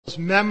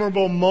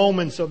memorable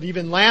moments of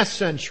even last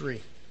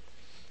century.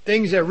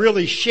 Things that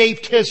really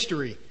shaped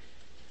history.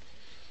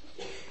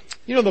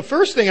 You know, the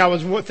first thing I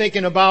was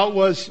thinking about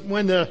was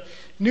when the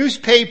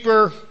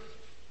newspaper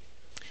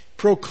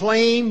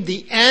proclaimed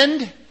the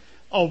end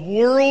of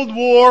World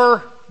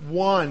War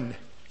I.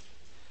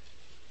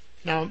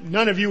 Now,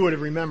 none of you would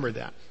have remembered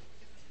that.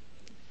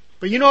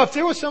 But you know, if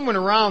there was someone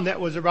around that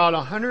was about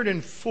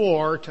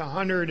 104 to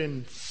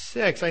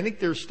 106, I think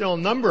there's still a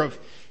number of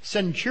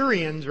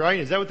centurions, right?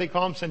 Is that what they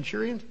call them,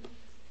 centurions?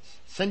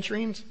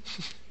 Centurions?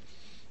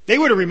 They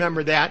would have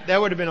remembered that. That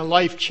would have been a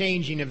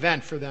life-changing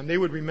event for them. They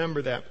would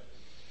remember that.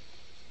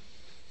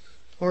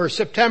 Or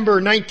September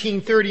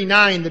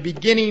 1939, the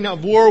beginning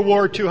of World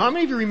War II. How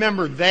many of you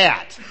remember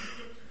that?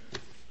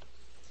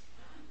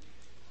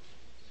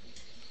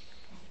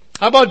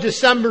 How about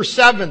December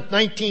 7th,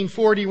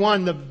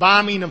 1941, the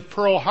bombing of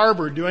Pearl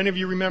Harbor? Do any of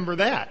you remember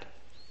that?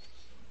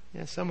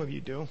 Yeah, some of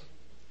you do.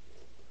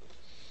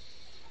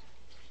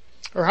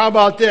 Or how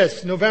about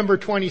this, November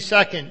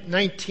 22nd,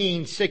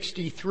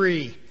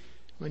 1963,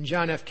 when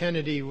John F.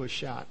 Kennedy was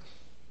shot?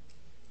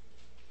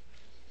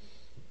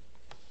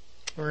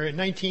 Or in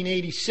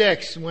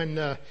 1986, when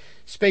the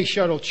Space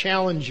Shuttle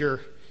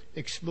Challenger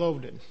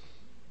exploded?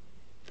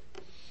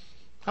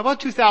 How about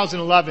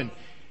 2001,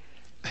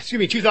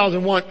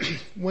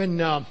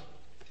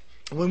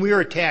 when we were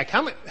attacked?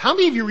 How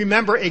many of you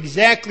remember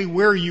exactly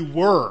where you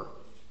were?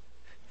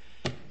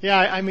 Yeah,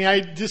 I mean,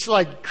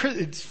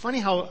 it's funny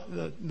how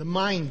the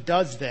mind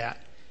does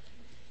that.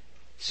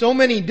 So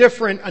many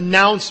different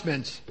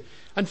announcements.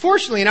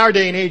 Unfortunately, in our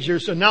day and age,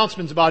 there's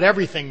announcements about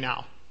everything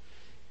now.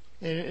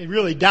 And it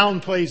really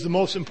downplays the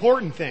most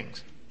important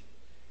things.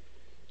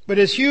 But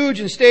as huge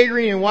and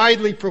staggering and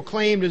widely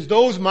proclaimed as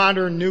those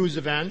modern news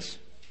events,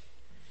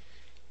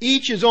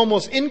 each is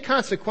almost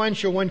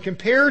inconsequential when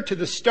compared to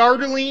the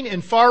startling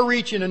and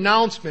far-reaching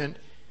announcement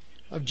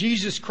of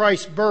Jesus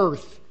Christ's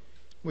birth,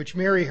 which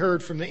Mary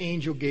heard from the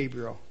angel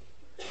Gabriel.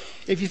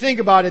 If you think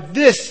about it,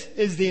 this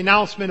is the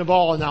announcement of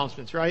all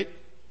announcements, right?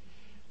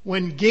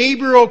 When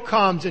Gabriel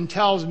comes and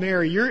tells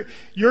Mary,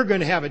 you're going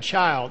to have a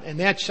child, and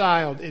that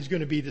child is going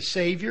to be the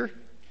Savior.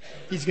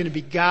 He's going to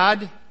be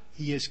God.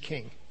 He is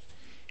King.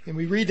 And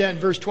we read that in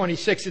verse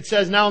 26. It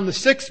says, now in the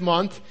 6th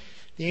month,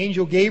 the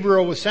angel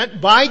Gabriel was sent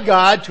by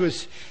God to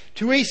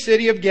a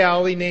city of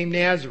Galilee named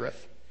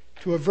Nazareth,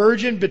 to a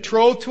virgin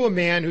betrothed to a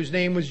man whose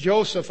name was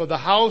Joseph of the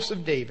house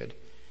of David.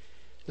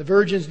 The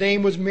virgin's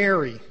name was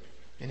Mary.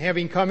 And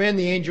having come in,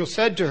 the angel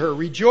said to her,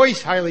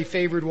 rejoice, highly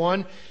favored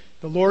one.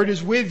 The Lord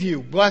is with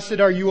you. Blessed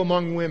are you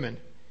among women.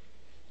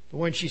 But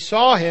when she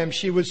saw him,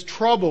 she was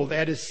troubled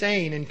at his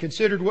saying and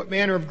considered what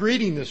manner of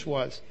greeting this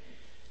was.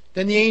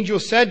 Then the angel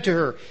said to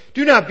her,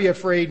 do not be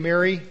afraid,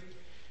 Mary,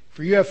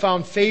 for you have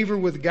found favor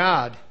with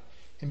God.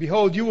 And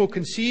behold, you will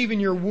conceive in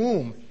your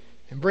womb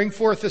and bring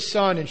forth a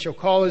son and shall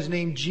call his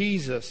name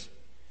Jesus.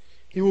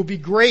 He will be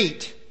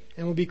great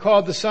and will be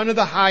called the Son of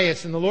the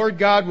Highest, and the Lord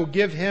God will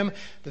give him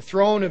the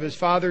throne of his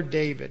father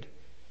David.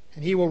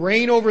 And he will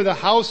reign over the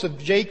house of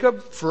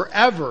Jacob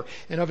forever,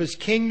 and of his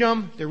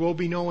kingdom there will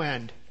be no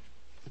end.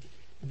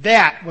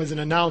 That was an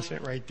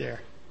announcement right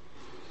there.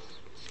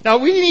 Now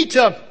we need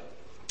to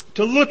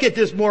look at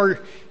this more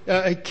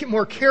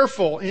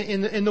careful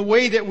in the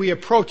way that we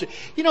approach it.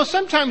 You know,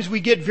 sometimes we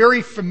get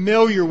very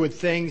familiar with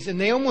things, and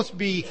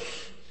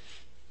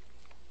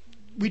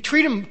we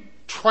treat them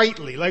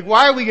tritely. Like,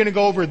 why are we going to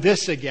go over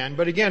this again?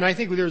 But again, I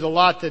think there's a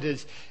lot that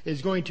is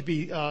going to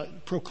be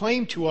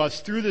proclaimed to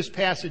us through this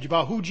passage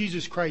about who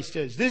Jesus Christ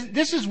is.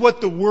 This is what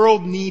the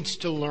world needs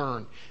to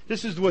learn.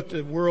 This is what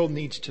the world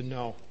needs to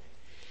know.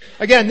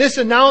 Again, this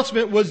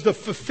announcement was the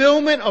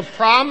fulfillment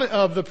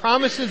of the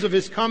promises of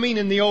his coming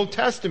in the Old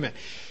Testament.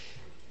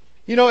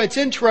 You know, it's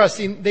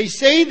interesting. They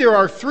say there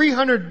are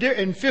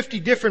 350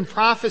 different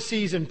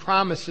prophecies and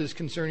promises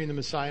concerning the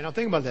Messiah. Now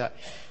think about that.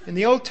 In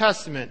the Old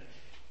Testament,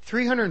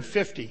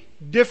 350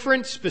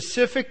 different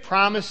specific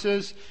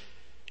promises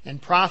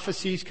and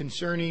prophecies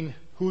concerning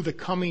who the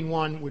coming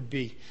one would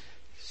be.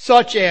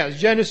 Such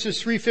as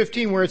Genesis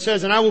 3:15, where it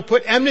says, and I will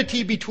put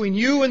enmity between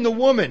you and the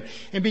woman,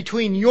 and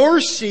between your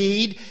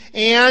seed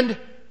and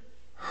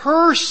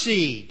her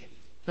seed.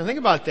 Now think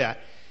about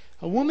that.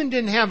 A woman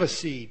didn't have a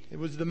seed. It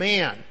was the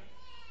man.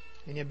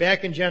 And yet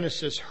back in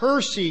Genesis,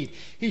 her seed,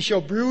 he shall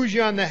bruise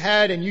you on the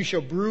head, and you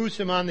shall bruise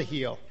him on the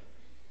heel.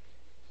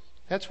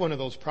 That's one of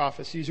those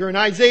prophecies. Or in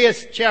Isaiah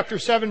chapter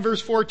 7,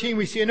 verse 14,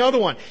 we see another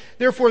one.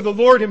 Therefore the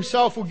Lord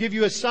himself will give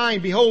you a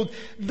sign. Behold,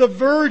 the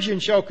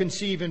virgin shall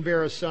conceive and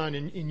bear a son,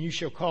 and you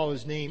shall call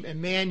his name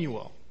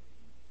Emmanuel.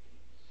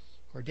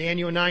 Or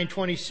Daniel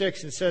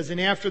 9:26, it says, and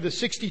after the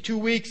 62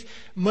 weeks,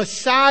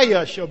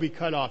 Messiah shall be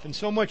cut off. And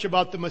so much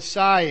about the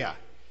Messiah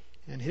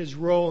and his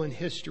role in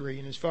history,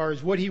 and as far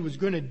as what he was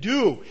going to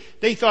do.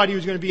 They thought he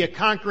was going to be a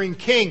conquering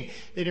king.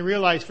 They didn't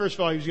realize, first of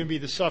all, he was going to be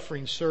the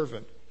suffering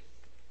servant.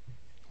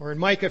 Or in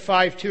Micah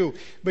 5:2,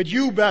 but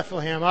you,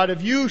 Bethlehem, out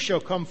of you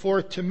shall come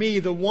forth to me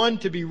the one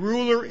to be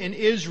ruler in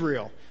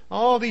Israel.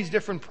 All these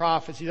different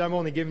prophecies. I've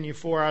only given you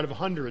 4 out of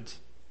hundreds.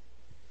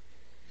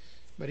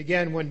 But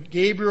again, when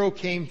Gabriel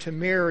came to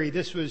Mary,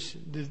 this was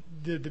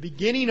the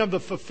beginning of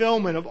the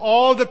fulfillment of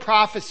all the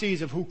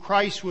prophecies of who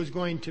Christ was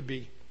going to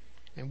be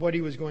and what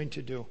he was going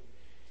to do.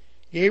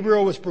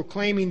 Gabriel was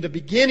proclaiming the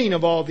beginning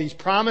of all these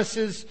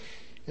promises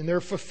and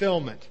their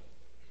fulfillment.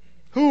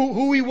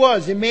 Who he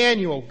was,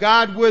 Emmanuel,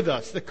 God with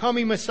us, the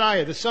coming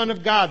Messiah, the Son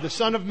of God, the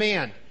Son of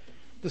Man,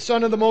 the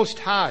Son of the Most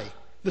High,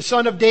 the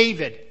Son of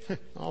David,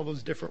 all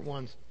those different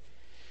ones.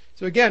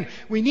 So again,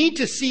 we need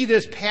to see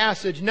this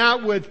passage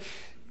not with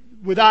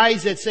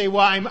eyes that say,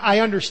 well, I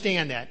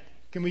understand that.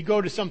 Can we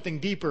go to something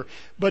deeper?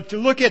 But to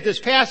look at this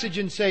passage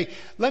and say,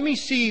 let me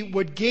see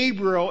what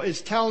Gabriel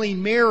is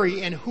telling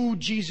Mary and who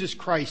Jesus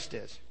Christ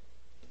is.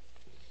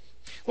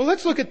 Well,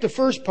 let's look at the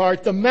first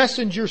part, the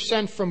messenger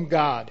sent from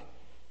God.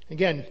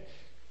 Again,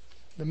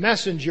 the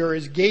messenger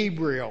is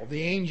Gabriel,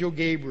 the angel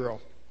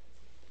Gabriel.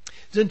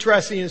 It's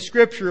interesting in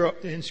Scripture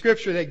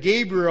that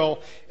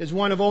Gabriel is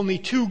one of only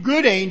two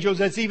good angels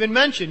that's even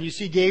mentioned. You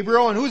see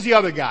Gabriel, and who's the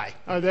other guy,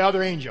 or the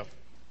other angel?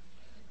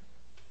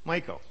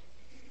 Michael.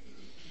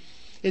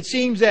 It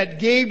seems that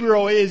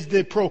Gabriel is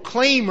the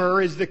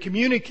proclaimer, is the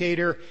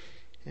communicator,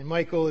 and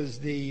Michael is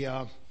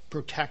the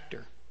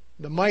protector,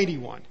 the mighty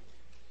one,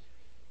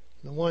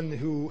 the one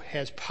who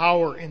has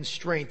power and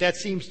strength. That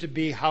seems to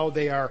be how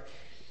they are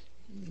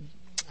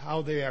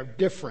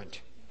different.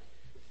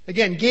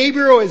 Again,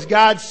 Gabriel is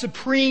God's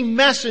supreme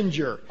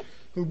messenger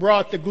who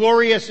brought the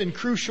glorious and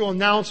crucial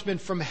announcement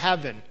from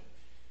heaven.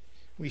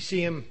 We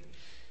see him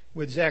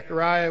with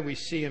Zechariah, we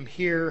see him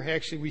here.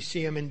 Actually, we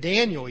see him in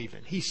Daniel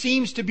even. He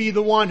seems to be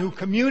the one who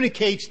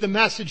communicates the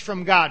message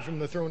from God, from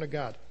the throne of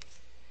God.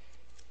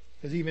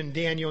 Because even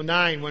Daniel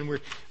 9,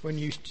 when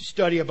you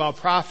study about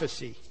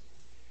prophecy,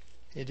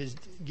 it is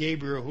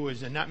Gabriel who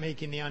is not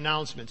making the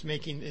announcements,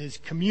 is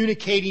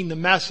communicating the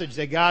message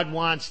that God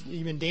wants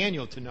even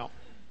Daniel to know.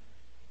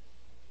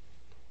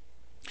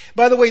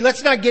 By the way,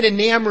 let's not get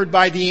enamored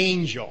by the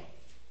angel.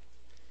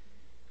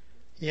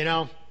 You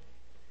know,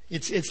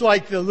 it's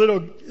like the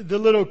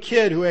little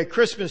kid who at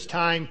Christmas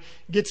time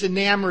gets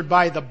enamored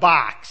by the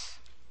box.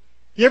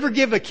 You ever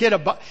give a kid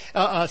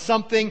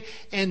something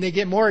and they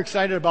get more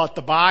excited about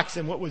the box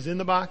than what was in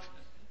the box?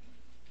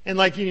 And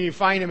you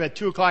find them at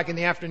 2:00 in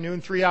the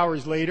afternoon, 3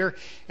 hours later,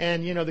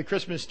 and the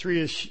Christmas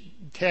tree is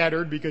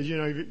tattered because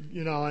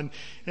and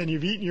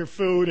you've eaten your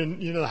food,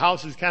 and the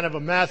house is kind of a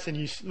mess, and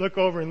you look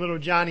over and little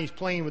Johnny's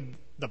playing with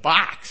the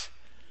box.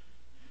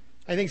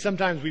 I think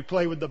sometimes we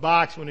play with the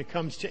box when it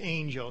comes to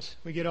angels.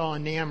 We get all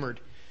enamored.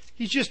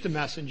 He's just a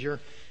messenger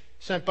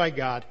sent by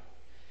God.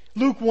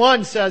 Luke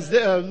 1 says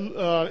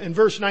in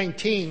verse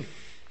 19,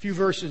 a few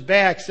verses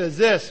back, says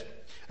this,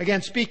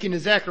 again speaking to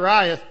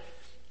Zechariah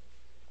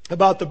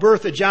about the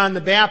birth of John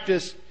the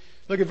Baptist.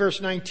 Look at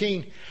verse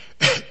 19.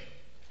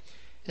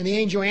 And the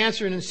angel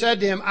answered and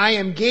said to him, I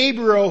am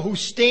Gabriel who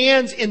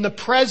stands in the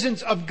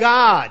presence of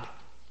God.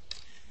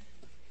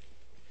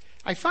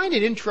 I find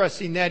it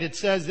interesting that it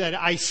says that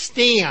I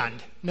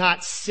stand,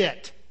 not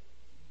sit.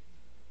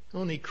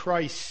 Only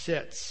Christ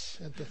sits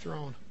at the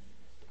throne.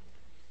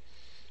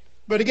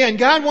 But again,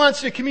 God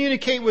wants to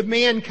communicate with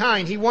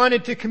mankind. He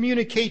wanted to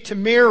communicate to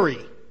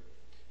Mary.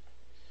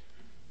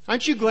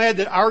 Aren't you glad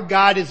that our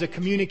God is a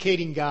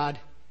communicating God?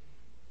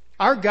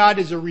 Our God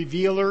is a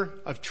revealer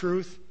of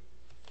truth.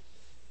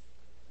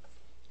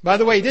 By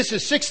the way, this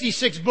is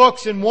 66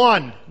 books in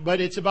one, but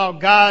it's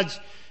about God's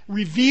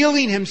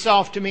revealing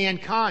himself to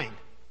mankind.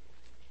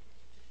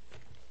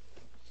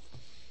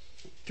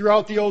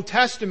 Throughout the Old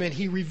Testament,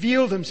 he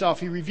revealed himself.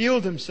 He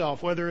revealed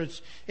himself, whether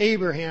it's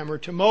Abraham or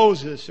to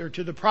Moses or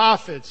to the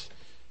prophets.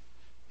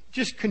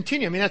 Just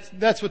continue. I mean,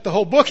 that's what the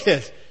whole book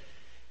is.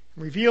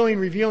 Revealing,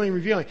 revealing,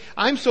 revealing.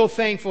 I'm so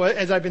thankful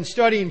as I've been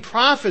studying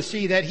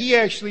prophecy that he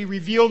actually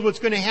revealed what's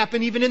going to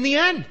happen even in the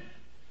end.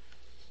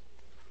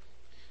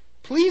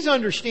 Please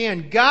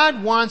understand,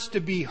 God wants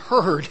to be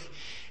heard.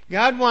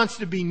 God wants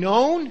to be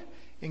known,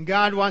 and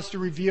God wants to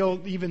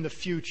reveal even the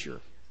future.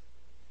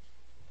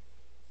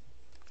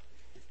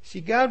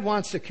 See, God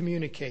wants to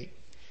communicate.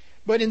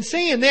 But in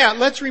saying that,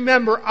 let's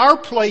remember our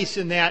place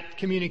in that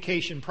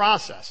communication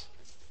process.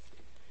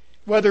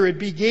 Whether it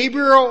be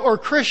Gabriel or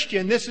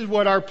Christian, this is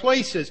what our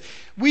place is.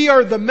 We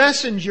are the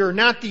messenger,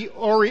 not the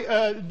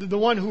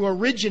one who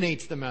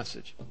originates the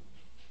message.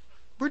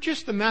 We're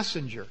just the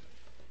messenger.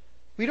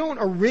 We don't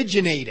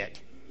originate it.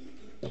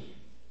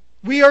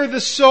 We are the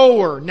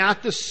sower,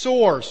 not the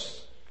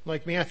source,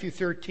 like Matthew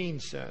 13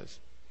 says.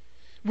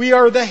 We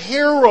are the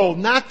herald,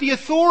 not the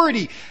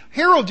authority.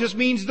 Herald just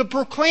means the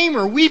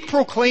proclaimer. We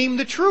proclaim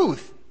the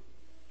truth.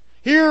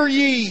 Hear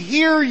ye,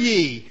 hear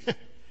ye.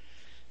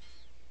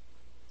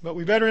 But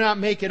we better not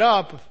make it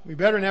up. We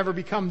better never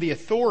become the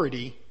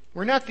authority.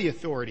 We're not the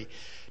authority.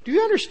 Do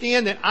you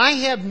understand that I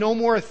have no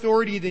more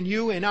authority than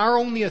you, and our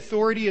only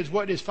authority is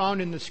what is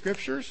found in the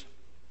Scriptures?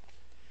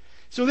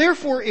 So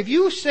therefore, if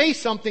you say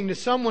something to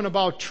someone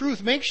about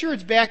truth, make sure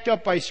it's backed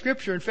up by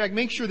Scripture. In fact,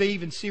 make sure they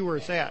even see where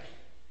it's at.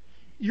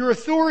 Your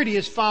authority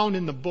is found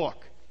in the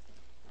book.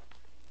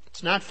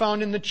 It's not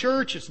found in the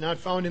church. It's not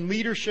found in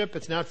leadership.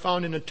 It's not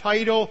found in a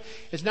title.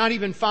 It's not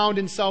even found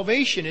in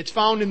salvation. It's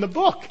found in the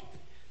book.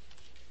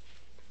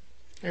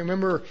 I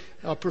remember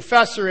a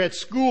professor at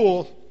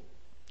school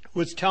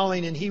was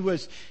telling, and he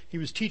was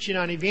teaching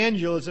on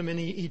evangelism, and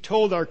he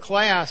told our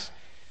class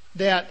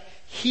that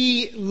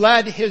he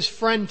led his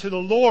friend to the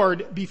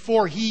Lord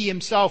before he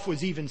himself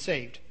was even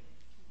saved.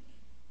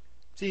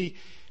 See,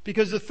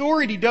 because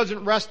authority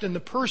doesn't rest in the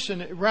person,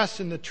 it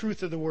rests in the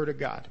truth of the Word of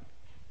God.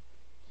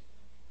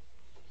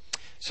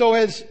 So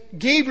as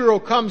Gabriel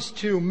comes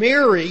to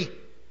Mary,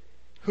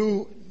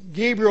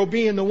 Gabriel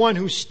being the one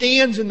who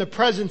stands in the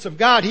presence of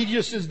God, he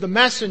just is the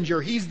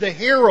messenger. He's the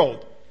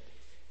herald.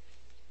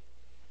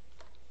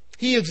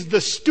 He is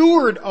the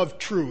steward of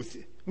truth.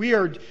 We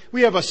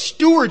have a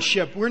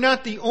stewardship. We're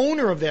not the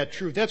owner of that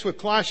truth. That's what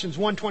Colossians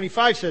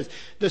 1:25 says.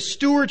 The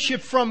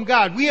stewardship from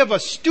God. We have a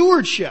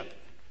stewardship.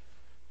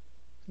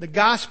 The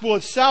gospel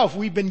itself,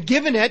 we've been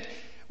given it.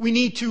 We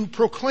need to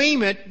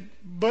proclaim it,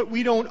 but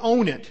we don't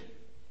own it.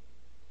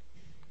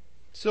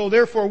 So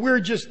therefore, we're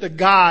just the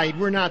guide.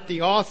 We're not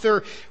the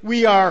author.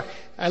 We are,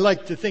 I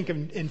like to think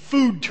in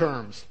food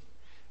terms.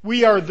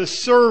 We are the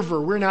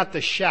server. We're not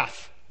the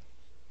chef.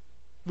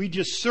 We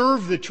just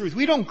serve the truth.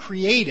 We don't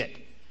create it.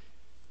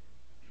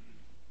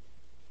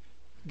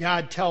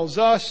 God tells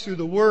us through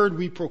the Word,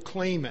 we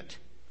proclaim it.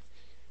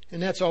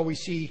 And that's all we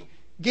see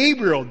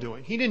Gabriel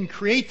doing. He didn't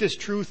create this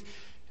truth,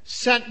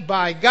 sent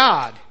by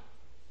God.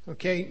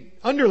 Okay?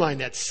 Underline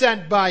that.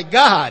 Sent by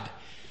God.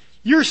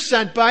 You're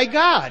sent by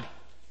God.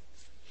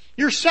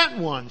 You're sent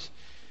ones.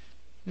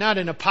 Not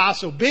an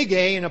apostle big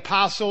A, an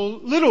apostle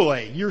little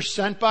a. You're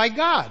sent by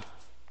God.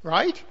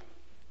 Right?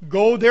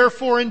 Go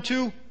therefore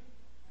into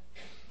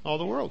all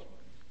the world.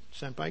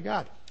 Sent by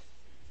God.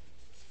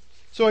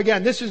 So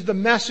again, this is the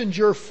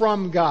messenger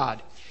from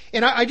God.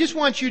 And I just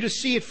want you to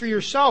see it for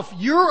yourself.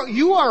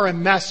 You are a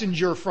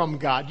messenger from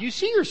God. You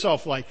see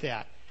yourself like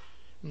that.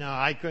 No,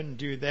 I couldn't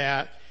do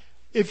that.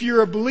 If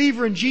you're a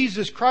believer in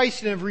Jesus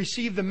Christ and have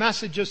received the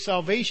message of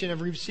salvation,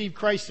 have received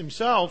Christ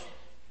Himself,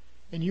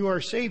 and you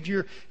are saved,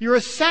 you're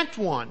a sent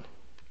one.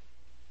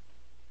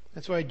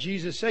 That's why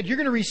Jesus said, you're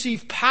going to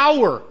receive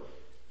power.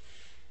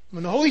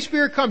 When the Holy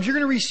Spirit comes, you're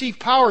going to receive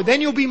power.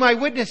 Then you'll be my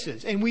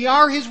witnesses. And we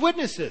are His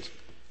witnesses.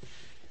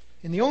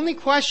 And the only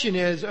question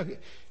is,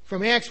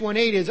 from Acts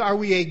 1:8 is, are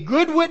we a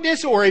good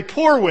witness or a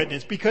poor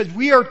witness? Because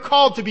we are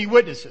called to be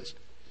witnesses.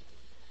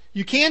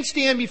 You can't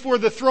stand before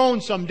the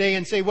throne someday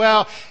and say,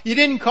 well, you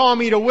didn't call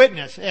me to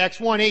witness. Acts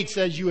 1:8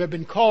 says you have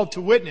been called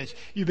to witness.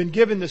 You've been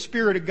given the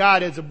Spirit of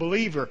God as a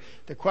believer.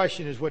 The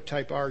question is, what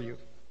type are you?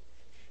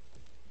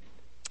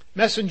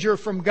 Messenger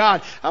from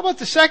God. How about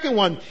the second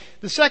one?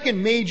 The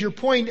second major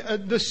point,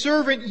 the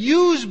servant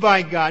used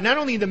by God. Not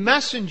only the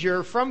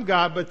messenger from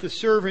God, but the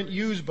servant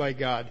used by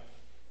God.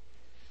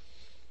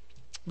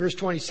 Verse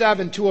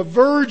 27, to a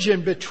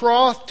virgin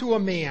betrothed to a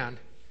man.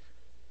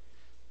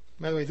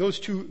 By the way, those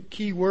two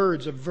key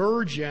words, a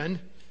virgin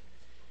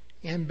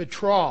and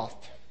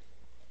betrothed.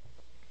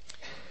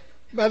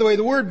 By the way,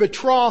 the word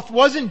betrothed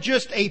wasn't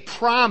just a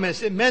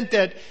promise. It meant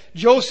that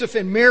Joseph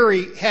and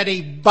Mary had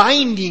a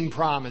binding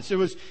promise. It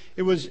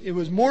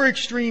was more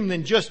extreme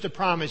than just a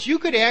promise. You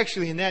could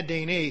actually, in that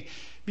day and age,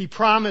 be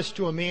promised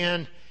to a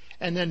man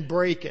and then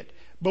break it.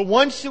 But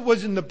once it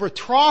was in the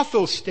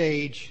betrothal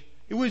stage,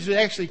 it was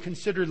actually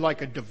considered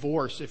like a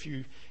divorce if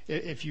you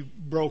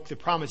broke the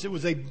promise. It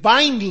was a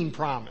binding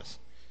promise.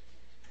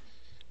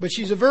 But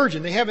she's a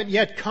virgin. They haven't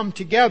yet come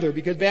together,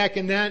 because back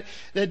in that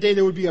day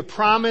there would be a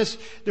promise.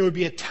 There would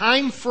be a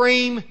time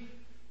frame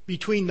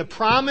between the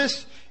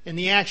promise and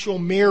the actual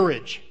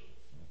marriage.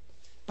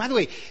 By the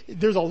way,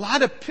 there's a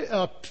lot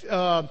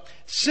of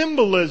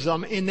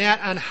symbolism in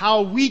that on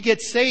how we get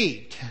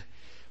saved.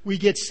 We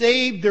get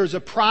saved, there's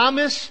a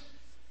promise.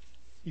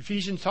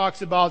 Ephesians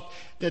talks about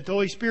that the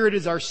Holy Spirit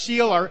is our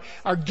seal,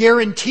 our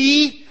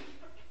guarantee.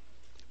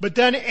 But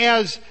then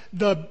as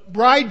the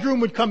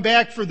bridegroom would come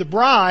back for the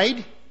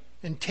bride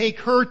and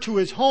take her to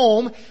his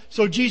home,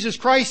 so Jesus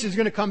Christ is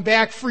going to come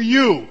back for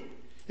you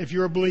if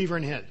you're a believer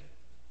in Him.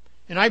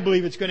 And I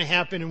believe it's going to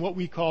happen in what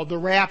we call the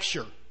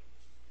rapture.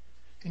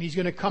 And He's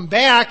going to come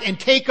back and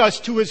take us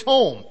to His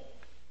home.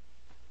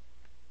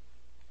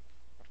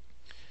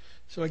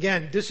 So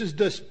again, this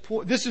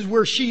is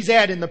where she's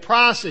at in the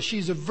process.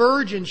 She's a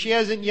virgin. She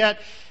hasn't yet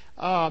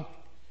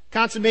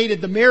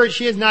consummated the marriage.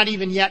 She is not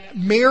even yet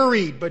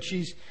married, but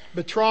she's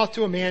betrothed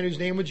to a man whose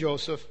name was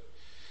Joseph.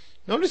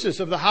 Notice this,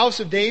 of the house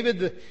of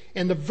David,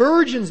 and the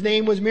virgin's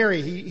name was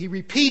Mary. He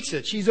repeats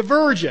it. She's a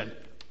virgin.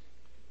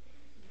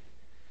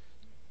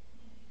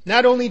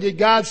 Not only did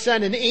God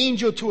send an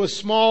angel to a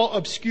small,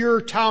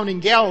 obscure town in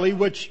Galilee,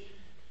 which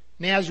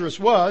Nazareth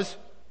was,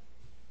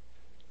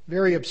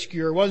 very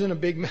obscure, it wasn't a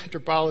big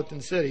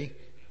metropolitan city,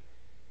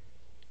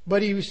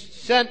 but He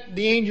sent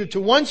the angel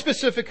to one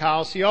specific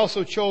house. He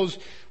also chose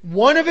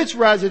one of its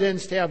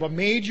residents to have a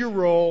major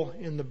role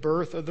in the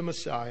birth of the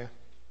Messiah.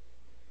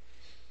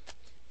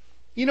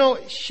 You know,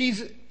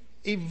 she's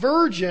a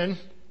virgin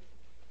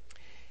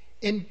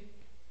and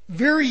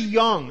very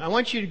young. I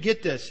want you to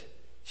get this.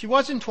 She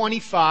wasn't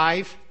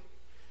 25.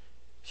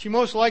 She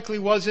most likely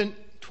wasn't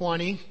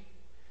 20.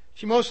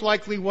 She most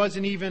likely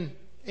wasn't even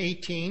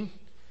 18.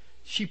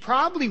 She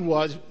probably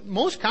was,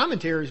 most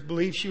commentators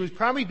believe she was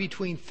probably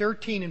between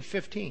 13 and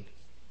 15.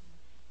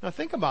 Now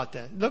think about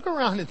that. Look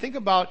around and think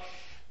about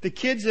the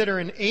kids that are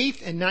in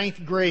 8th and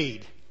 9th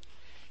grade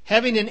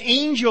having an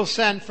angel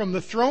sent from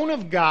the throne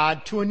of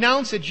God to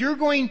announce that you're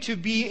going to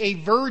be a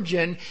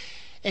virgin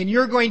and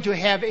you're going to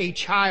have a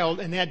child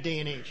in that day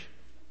and age.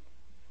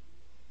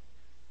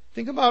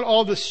 Think about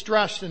all the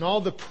stress and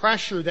all the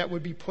pressure that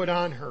would be put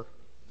on her.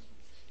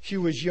 She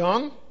was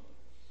young.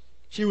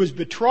 She was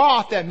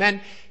betrothed. That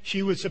meant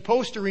she was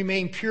supposed to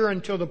remain pure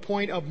until the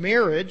point of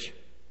marriage.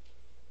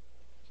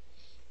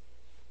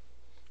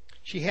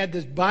 She had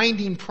this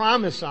binding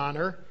promise on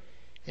her,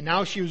 and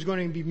now she was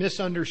going to be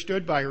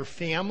misunderstood by her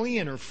family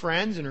and her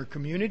friends and her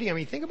community. I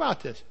mean, think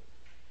about this.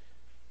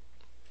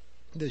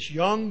 This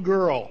young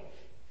girl.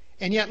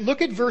 And yet,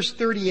 look at verse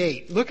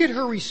 38. Look at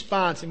her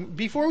response. And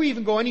before we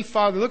even go any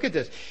farther, look at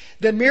this.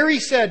 Then Mary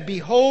said,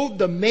 "Behold,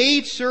 the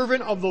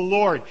maidservant of the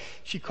Lord."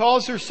 She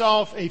calls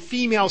herself a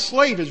female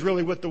slave, is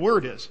really what the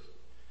word is.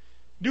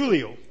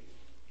 Doulio.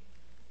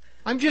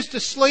 I'm just a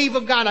slave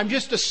of God. I'm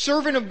just a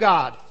servant of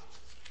God.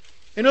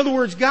 In other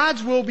words,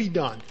 God's will be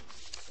done.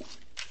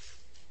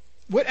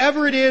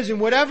 Whatever it is and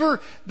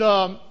whatever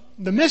the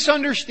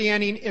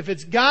misunderstanding, if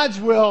it's God's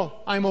will,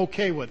 I'm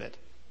okay with it.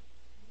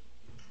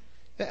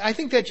 I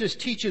think that just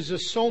teaches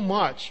us so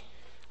much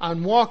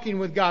on walking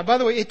with God. By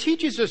the way, it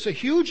teaches us a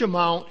huge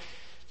amount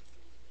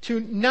to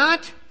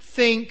not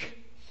think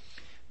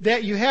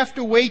that you have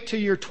to wait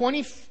till you're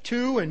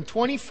 22 and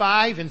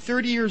 25 and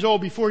 30 years old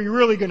before you're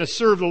really going to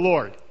serve the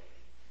Lord.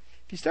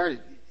 If you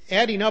start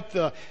adding up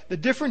the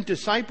different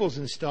disciples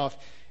and stuff,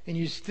 and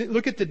you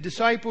look at the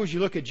disciples, you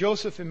look at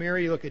Joseph and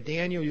Mary, you look at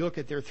Daniel, you look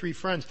at their 3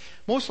 friends,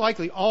 most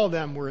likely all of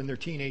them were in their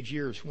teenage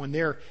years when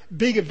their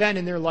big event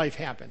in their life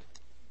happened.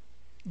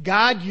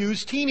 God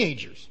used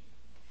teenagers.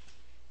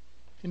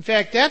 In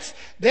fact,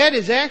 that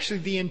is actually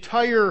the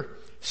entire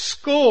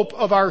scope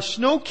of our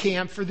snow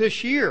camp for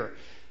this year.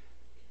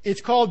 It's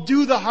called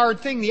Do the Hard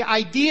Thing. The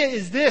idea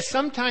is this.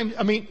 Not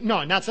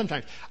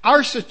sometimes.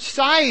 Our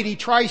society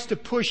tries to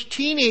push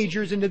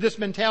teenagers into this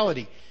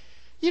mentality.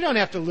 You don't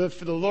have to live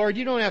for the Lord.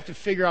 You don't have to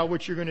figure out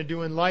what you're going to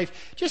do in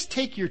life. Just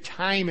take your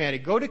time at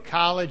it. Go to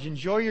college.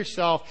 Enjoy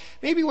yourself.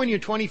 Maybe when you're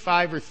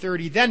 25 or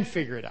 30, then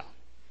figure it out.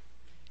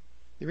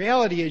 The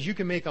reality is you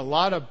can make a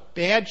lot of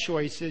bad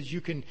choices.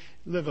 You can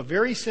live a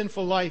very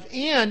sinful life,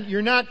 and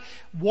you're not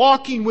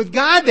walking with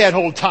God that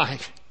whole time.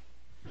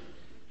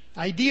 The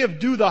idea of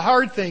do the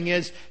hard thing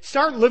is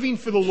start living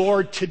for the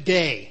Lord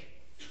today.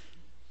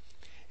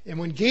 And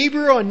when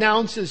Gabriel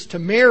announces to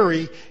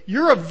Mary,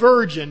 you're a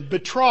virgin,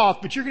 betrothed,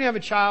 but you're going to have a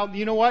child,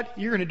 you know what?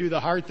 You're going to do the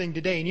hard thing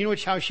today. And you know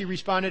how she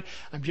responded?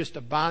 I'm just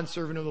a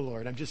bondservant of the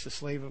Lord. I'm just a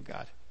slave of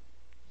God.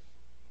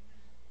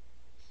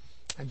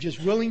 I'm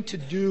just willing to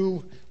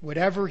do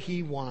whatever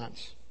He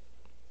wants.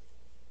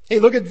 Hey,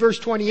 look at verse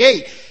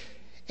 28.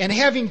 And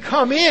having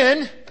come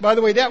in, by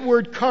the way, that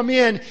word come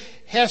in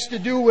has to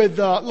do with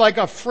like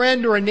a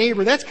friend or a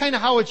neighbor. That's kind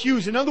of how it's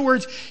used. In other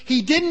words,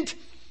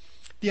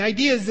 the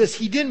idea is this,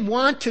 he didn't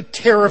want to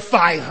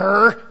terrify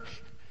her.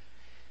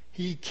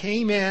 He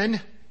came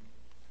in.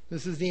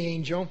 This is the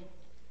angel.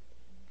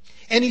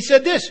 And he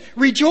said this,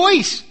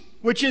 rejoice,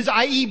 which is,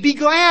 i.e., be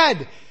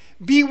glad,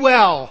 be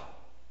well.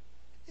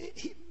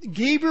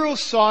 Gabriel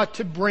sought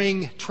to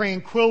bring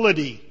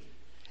tranquility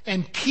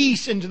and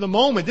peace into the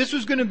moment. This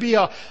is going to be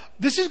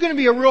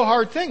a real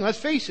hard thing. Let's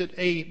face it.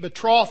 A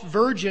betrothed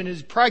virgin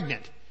is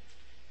pregnant.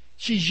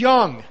 She's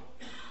young.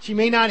 She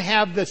may not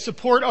have the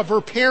support of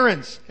her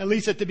parents, at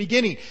least at the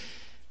beginning.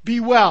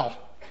 Be well.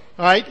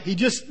 All right?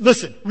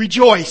 Listen,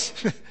 rejoice.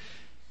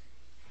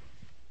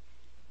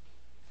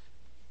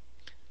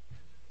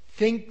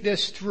 Think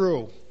this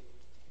through.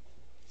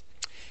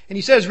 And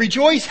he says,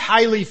 rejoice,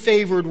 highly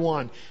favored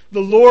one. The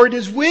Lord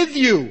is with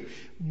you.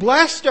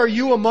 Blessed are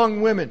you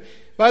among women.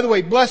 By the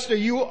way, blessed are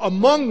you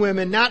among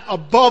women, not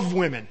above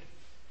women.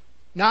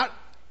 Not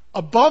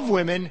above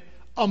women,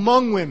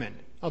 among women.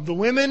 Of the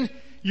women,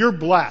 you're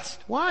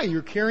blessed. Why?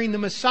 You're carrying the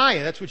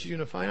Messiah. That's what you're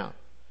going to find out.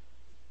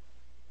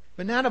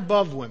 But not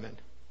above women.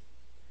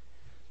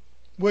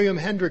 William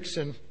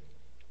Hendrickson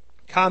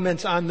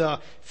comments on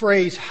the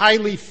phrase,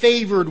 highly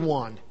favored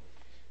one.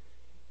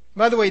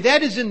 By the way,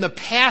 that is in the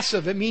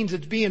passive. It means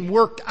it's being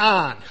worked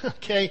on.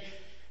 Okay?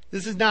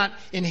 This is not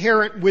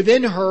inherent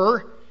within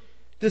her.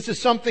 This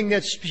is something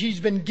that she's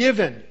been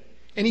given.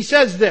 And he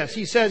says this.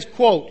 He says,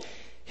 quote,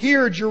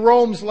 here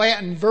Jerome's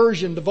Latin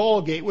version, the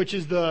Vulgate, which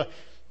is the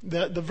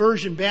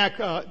version back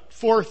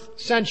 4th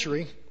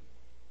century,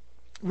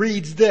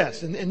 reads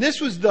this. And this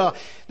was the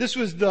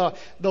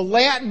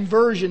Latin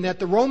version that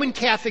the Roman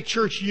Catholic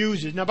Church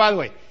uses. Now, by the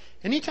way,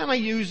 anytime I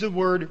use the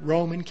word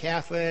Roman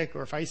Catholic,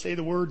 or if I say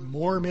the word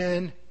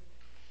Mormon,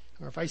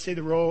 or if I say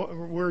the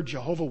word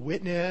Jehovah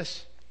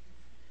Witness,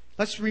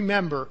 let's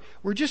remember,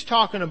 we're just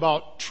talking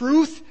about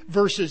truth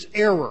versus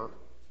error.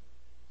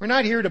 We're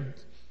not here to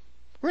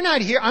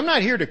I'm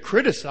not here to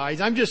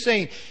criticize. I'm just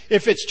saying,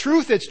 if it's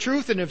truth, it's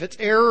truth, and if it's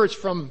error, it's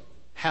from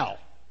hell.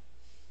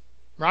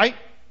 Right?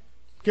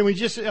 Can we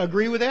just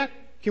agree with that?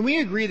 Can we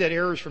agree that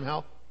error is from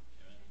hell?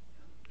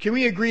 Can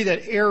we agree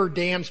that error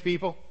damns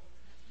people?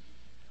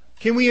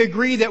 Can we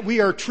agree that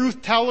we are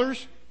truth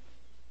tellers?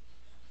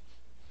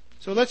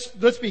 So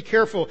let's be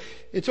careful.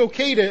 It's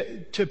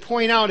okay to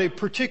point out a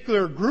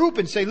particular group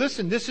and say,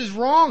 listen, this is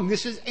wrong.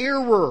 This is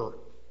error.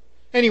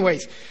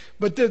 Anyways,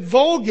 but the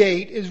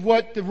Vulgate is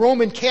what the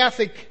Roman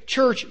Catholic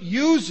Church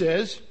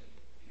uses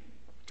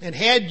and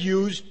had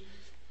used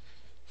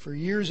for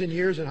years and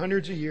years and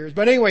hundreds of years.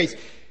 But anyways,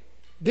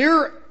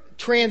 their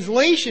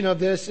translation of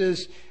this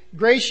is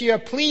Gratia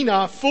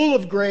Plena, full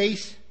of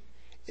grace.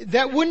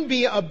 That wouldn't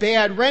be a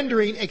bad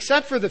rendering,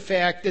 except for the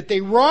fact that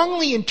they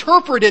wrongly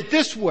interpret it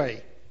this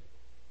way.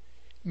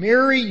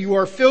 Mary, you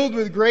are filled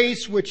with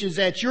grace, which is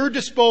at your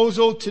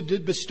disposal to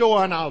bestow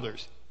on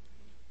others.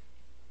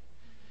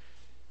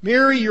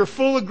 Mary, you're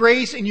full of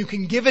grace, and you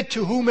can give it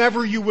to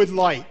whomever you would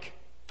like.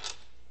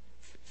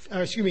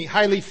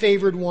 Highly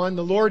favored one.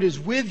 The Lord is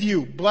with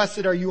you.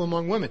 Blessed are you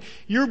among women.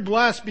 You're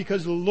blessed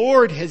because the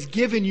Lord has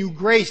given you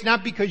grace,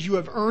 not because you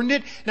have earned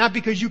it, not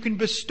because you can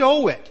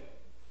bestow it.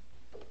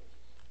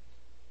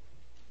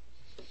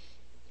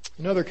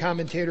 Another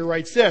commentator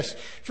writes this: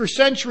 for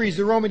centuries,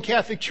 the Roman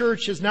Catholic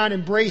Church has not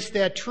embraced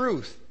that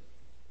truth.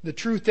 The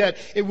truth that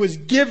it was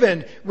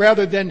given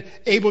rather than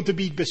able to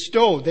be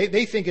bestowed.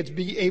 They think it's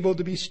be able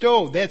to be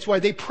bestowed. That's why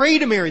they pray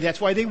to Mary.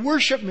 That's why they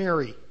worship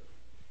Mary.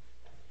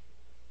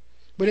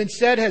 But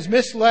instead has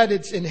misled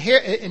its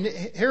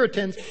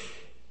inheritance,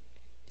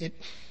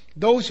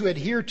 those who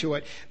adhere to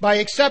it, by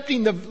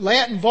accepting the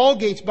Latin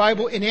Vulgate's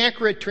Bible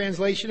inaccurate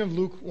translation of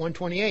Luke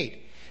 1:28.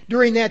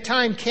 During that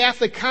time,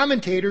 Catholic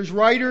commentators,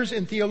 writers,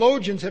 and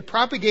theologians had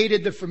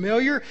propagated the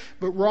familiar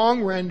but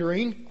wrong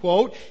rendering,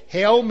 quote,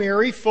 Hail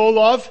Mary, full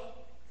of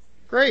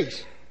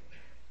grace.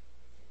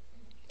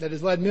 That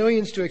has led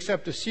millions to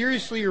accept a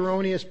seriously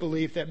erroneous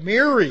belief that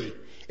Mary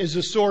is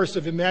the source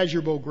of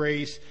immeasurable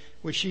grace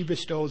which she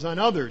bestows on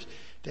others.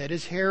 That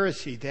is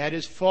heresy. That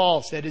is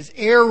false. That is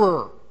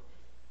error.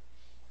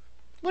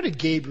 What did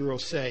Gabriel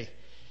say?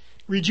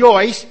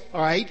 Rejoice,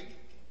 all right,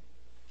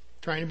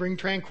 trying to bring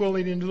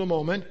tranquility into the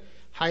moment.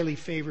 Highly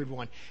favored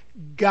one.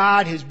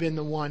 God has been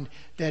the one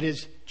that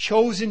has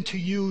chosen to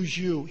use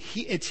you.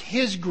 It's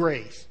His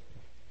grace.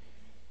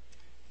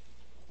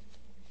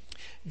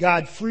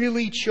 God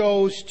freely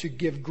chose to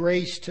give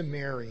grace to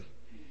Mary.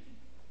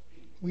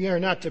 We are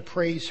not to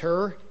praise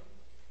her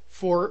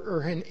for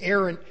her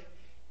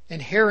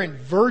inherent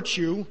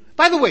virtue.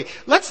 By the way,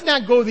 let's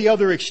not go the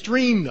other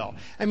extreme, though.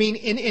 I mean,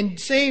 in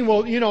saying,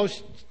 well,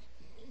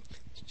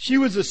 she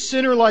was a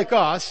sinner like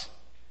us.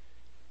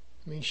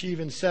 I mean, she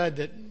even said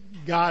that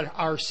God,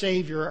 our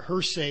Savior,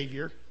 her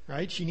Savior,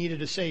 right? She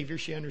needed a Savior.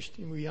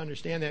 We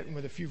understand that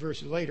with a few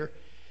verses later.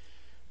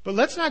 But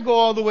let's not go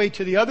all the way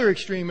to the other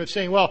extreme of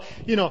saying, well,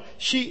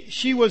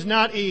 she was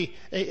not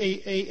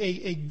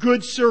a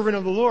good servant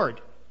of the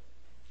Lord.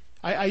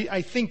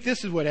 I think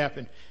this is what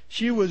happened.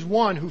 She was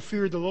one who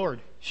feared the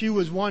Lord. She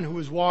was one who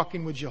was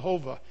walking with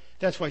Jehovah.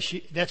 That's why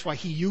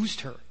He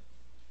used her,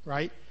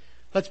 right?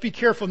 Let's be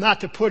careful not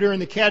to put her in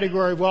the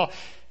category, well,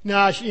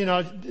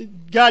 no,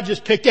 God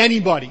just picked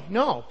anybody.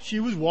 No, she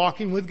was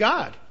walking with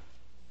God.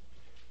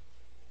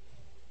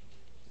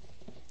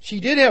 She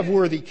did have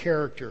worthy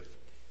character.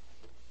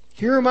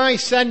 Here am I,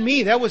 send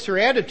me. That was her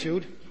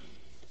attitude.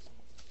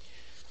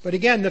 But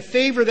again, the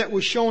favor that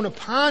was shown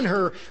upon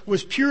her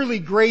was purely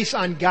grace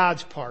on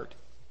God's part.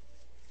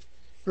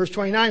 Verse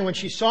 29, when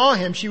she saw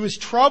him, she was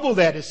troubled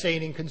at his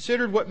saying and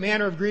considered what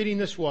manner of greeting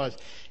this was.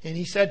 And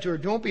he said to her,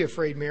 don't be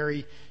afraid,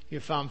 Mary. You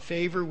have found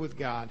favor with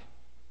God.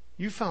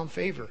 You found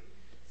favor.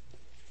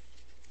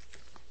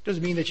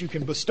 Doesn't mean that you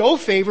can bestow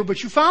favor,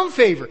 but you found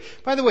favor.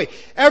 By the way,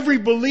 every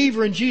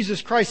believer in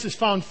Jesus Christ has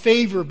found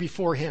favor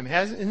before Him.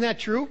 Isn't that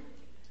true?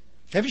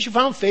 Haven't you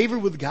found favor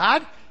with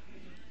God?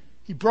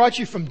 He brought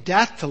you from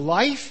death to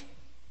life.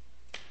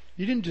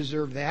 You didn't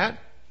deserve that.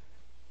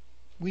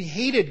 We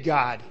hated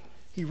God.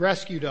 He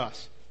rescued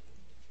us.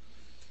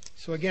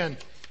 So again,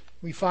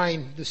 we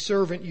find the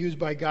servant used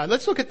by God.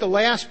 Let's look at the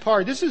last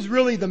part. This is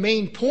really the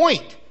main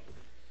point.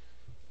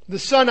 The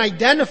Son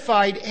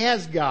identified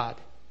as God.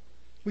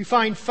 We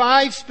find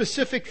 5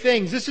 specific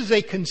things. This is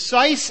a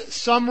concise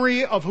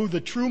summary of who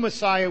the true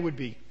Messiah would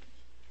be.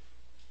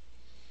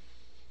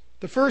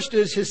 The first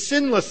is His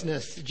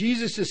sinlessness.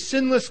 Jesus'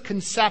 sinless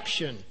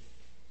conception.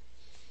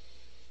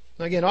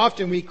 Again,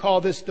 often we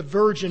call this the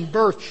virgin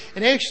birth.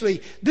 And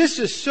actually, this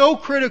is so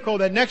critical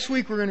that next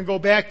week we're going to go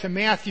back to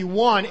Matthew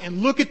 1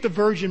 and look at the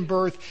virgin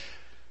birth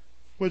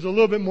with a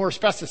little bit more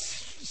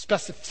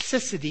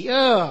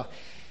specificity.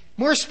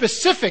 More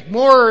specific,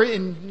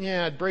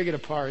 break it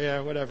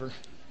apart, whatever.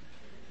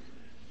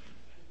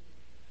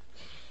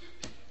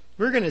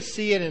 We're going to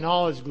see it in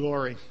all its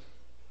glory.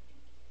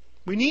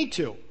 We need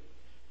to.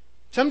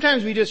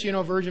 Sometimes we just,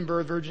 virgin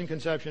birth, virgin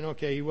conception.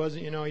 Okay, he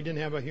wasn't, he didn't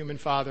have a human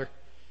father.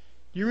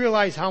 You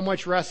realize how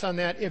much rests on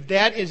that? If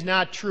that is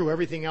not true,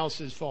 everything else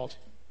is false.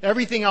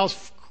 Everything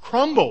else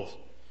crumbles.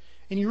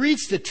 And you read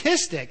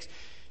statistics,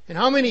 and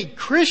how many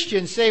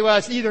Christians say, well,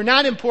 it's either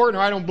not important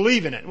or I don't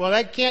believe in it. Well,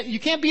 you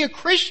can't be a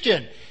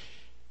Christian.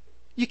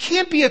 You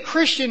can't be a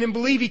Christian and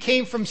believe he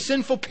came from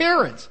sinful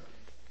parents.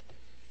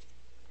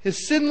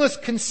 His sinless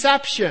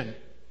conception.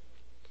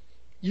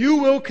 You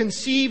will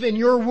conceive in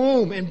your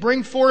womb and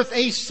bring forth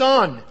a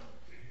son.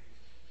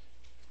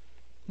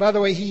 By the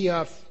way, he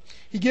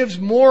gives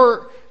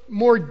more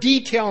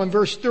detail in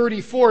verse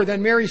 34.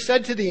 Then Mary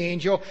said to the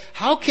angel,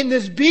 how can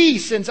this be,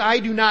 since I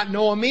do not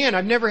know a man?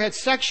 I've never had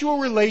sexual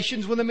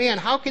relations with a man.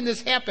 How can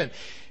this happen?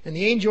 And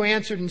the angel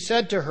answered and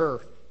said to her,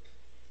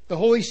 the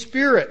Holy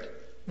Spirit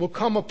will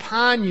come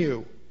upon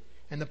you,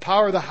 and the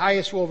power of the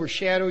highest will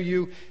overshadow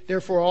you.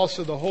 Therefore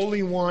also the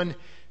Holy One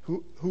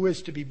who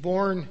is to be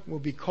born will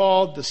be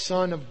called the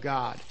Son of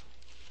God.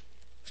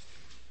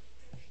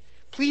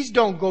 Please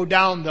don't go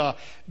down the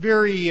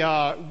very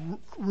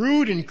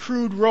rude and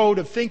crude road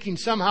of thinking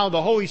somehow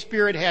the Holy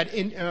Spirit had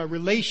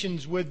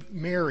relations with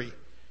Mary.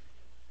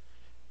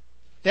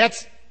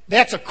 That's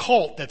a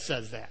cult that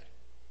says that.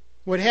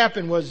 What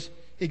happened was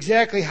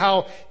exactly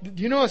how,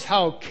 do you notice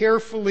how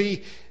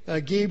carefully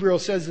Gabriel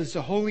says this,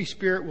 the Holy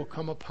Spirit will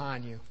come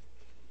upon you.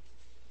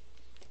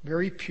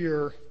 Very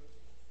pure,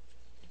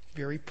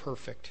 very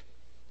perfect.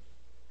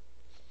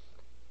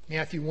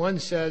 Matthew 1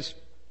 says,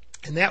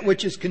 and that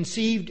which is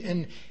conceived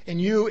in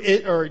you,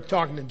 or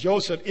talking to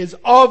Joseph, is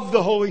of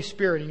the Holy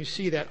Spirit. And you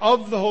see that,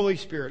 of the Holy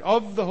Spirit,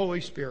 of the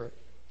Holy Spirit.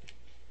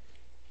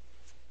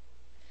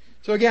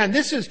 So again,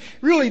 this is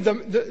really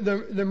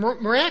the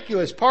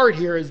miraculous part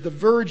here is the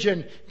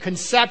virgin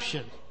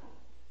conception,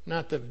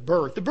 not the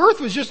birth. The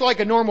birth was just like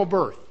a normal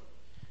birth.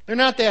 They're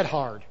not that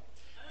hard.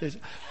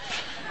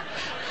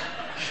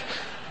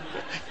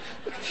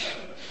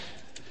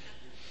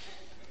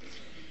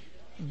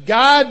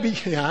 I'm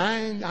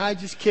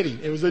just kidding.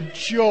 It was a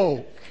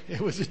joke. It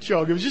was a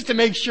joke. It was just to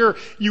make sure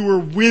you were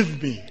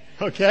with me.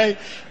 Okay?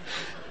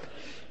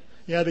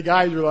 Yeah, the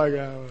guys were like,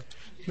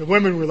 the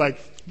women were like,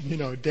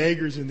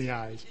 daggers in the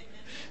eyes.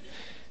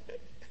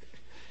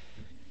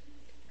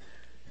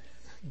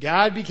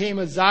 God became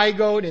a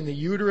zygote in the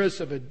uterus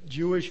of a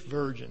Jewish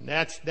virgin.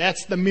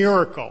 That's the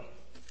miracle.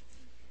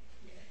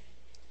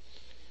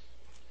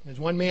 As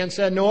one man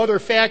said, no other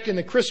fact in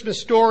the Christmas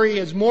story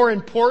is more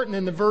important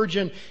than the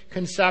virgin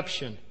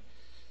conception.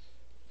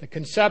 The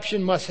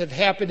conception must have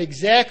happened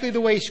exactly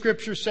the way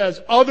Scripture says.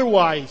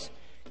 Otherwise,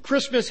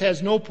 Christmas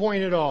has no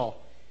point at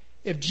all.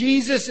 If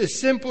Jesus is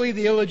simply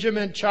the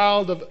illegitimate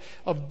child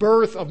of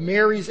birth of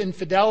Mary's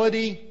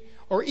infidelity,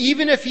 or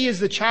even if he is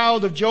the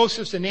child of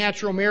Joseph's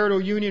unnatural marital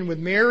union with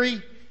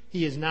Mary,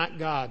 he is not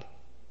God.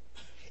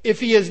 If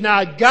he is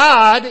not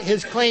God,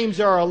 his claims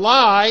are a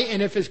lie.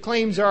 And if his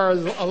claims are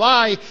a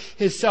lie,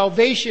 his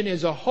salvation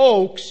is a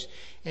hoax.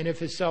 And if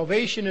his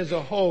salvation is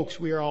a hoax,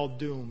 we are all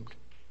doomed.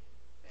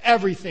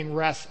 Everything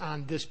rests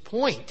on this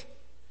point.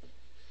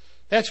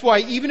 That's why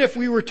even if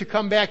we were to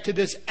come back to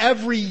this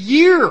every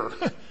year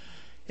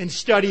and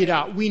study it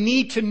out, we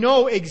need to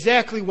know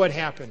exactly what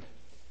happened.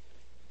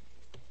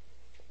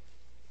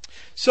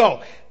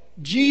 So,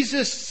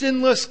 Jesus'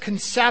 sinless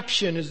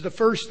conception is the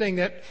first thing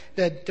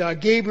that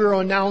Gabriel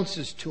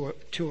announces to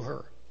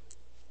her.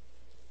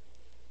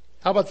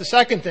 How about the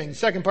second thing? The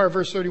second part of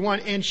verse 31,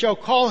 and shall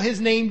call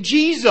his name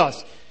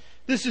Jesus.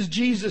 This is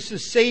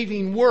Jesus'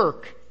 saving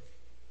work.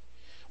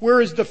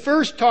 Whereas the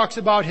first talks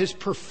about his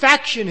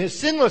perfection, his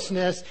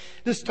sinlessness,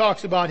 this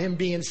talks about him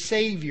being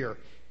Savior.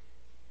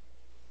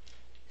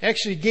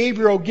 Actually,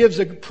 Gabriel gives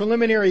a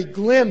preliminary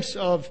glimpse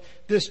of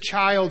this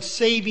child's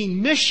saving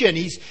mission.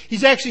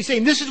 He's actually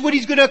saying this is what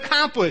he's going to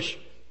accomplish.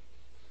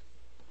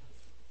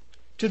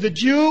 To the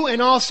Jew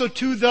and also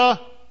to the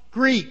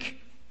Greek.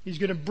 He's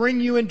going to bring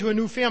you into a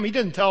new family. He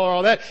didn't tell her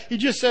all that. He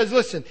just says,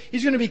 listen,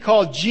 he's going to be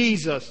called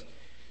Jesus.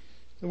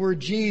 The word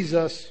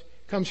Jesus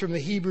comes from the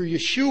Hebrew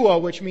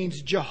Yeshua, which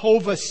means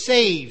Jehovah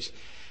saves.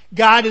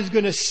 God is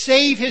going to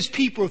save his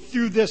people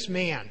through this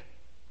man.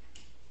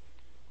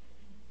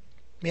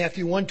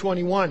 Matthew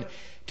 1:21.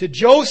 To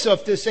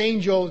Joseph, this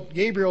angel,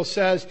 Gabriel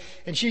says,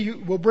 and she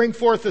will bring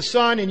forth a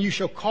son, and you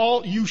shall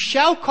call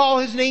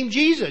his name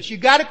Jesus. You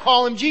got to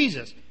call him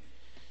Jesus.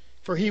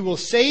 For he will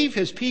save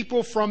his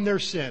people from their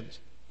sins.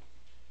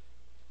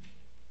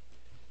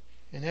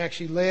 And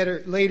actually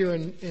later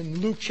in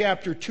Luke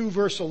chapter 2,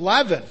 verse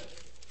 11,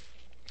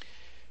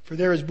 for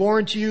there is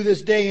born to you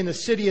this day in the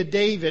city of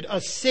David a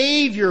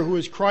Savior who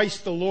is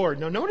Christ the Lord.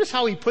 Now notice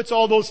how he puts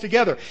all those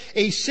together.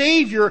 A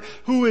Savior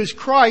who is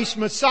Christ,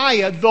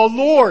 Messiah, the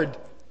Lord,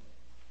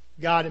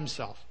 God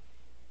himself.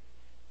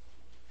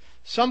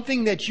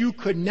 Something that you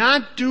could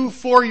not do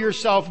for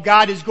yourself,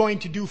 God is going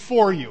to do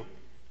for you.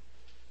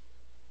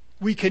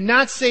 We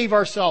cannot save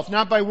ourselves,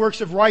 not by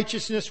works of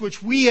righteousness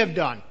which we have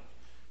done,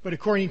 but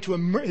according to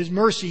his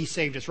mercy he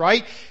saved us,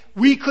 right?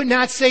 We could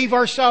not save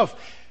ourselves.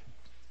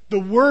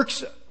 Good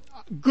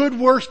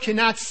works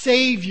cannot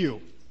save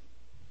you.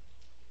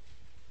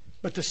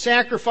 But the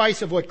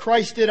sacrifice of what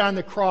Christ did on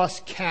the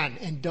cross can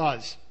and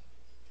does.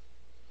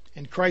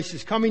 And Christ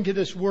is coming to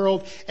this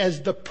world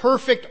as the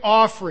perfect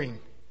offering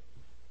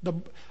The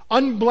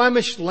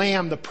unblemished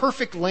Lamb, the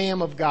perfect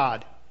Lamb of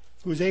God,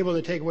 who is able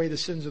to take away the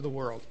sins of the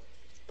world.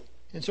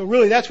 And so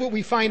really that's what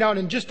we find out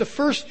in just the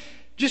first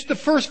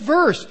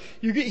verse.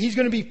 He's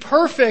going to be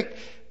perfect,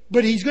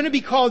 but he's going to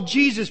be called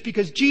Jesus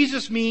because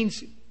Jesus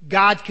means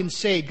God can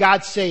save.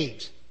 God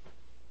saves.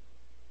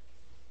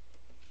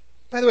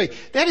 By the way,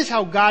 that is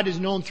how God is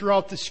known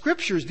throughout the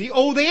Scriptures, the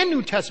Old and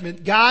New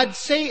Testament. God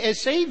as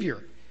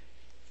Savior.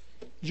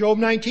 Job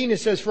 19, it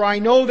says, "For I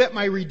know that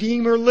my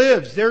Redeemer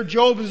lives." There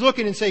Job is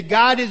looking and saying,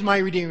 God is my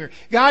Redeemer.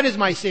 God is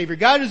my Savior.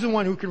 God is the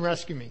one who can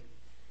rescue me.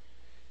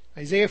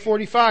 Isaiah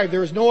 45,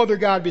 "There is no other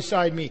God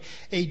beside me,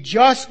 a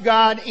just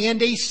God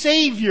and a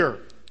Savior."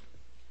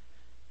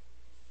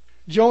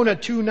 Jonah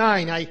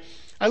 2:9.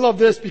 I love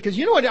this because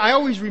you know what? I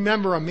always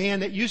remember a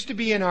man that used to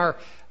be in our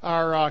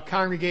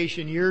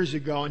congregation years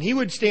ago, and he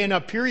would stand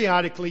up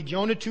periodically,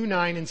 Jonah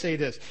 2:9, and say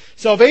this: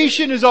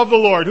 "Salvation is of the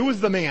Lord." Who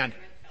was the man?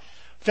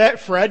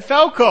 Fred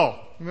Falco.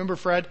 Remember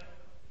Fred?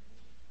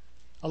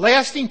 A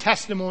lasting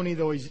testimony,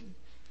 though he's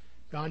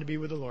gone to be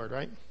with the Lord,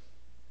 right?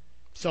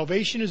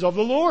 Salvation is of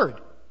the Lord.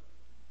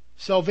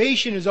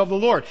 Salvation is of the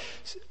Lord.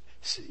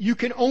 You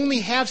can only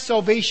have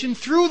salvation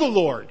through the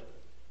Lord.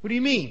 What do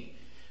you mean?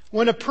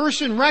 When a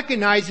person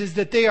recognizes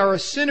that they are a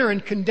sinner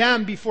and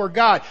condemned before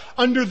God,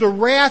 under the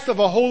wrath of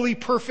a holy,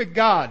 perfect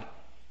God.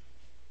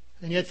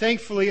 And yet,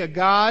 thankfully, a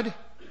God,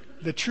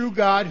 the true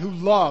God who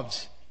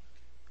loves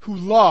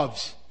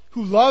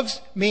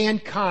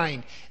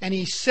mankind. And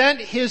He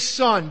sent His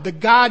Son, the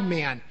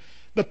God-man,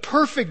 the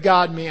perfect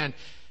God-man,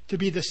 to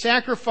be the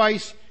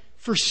sacrifice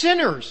for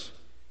sinners.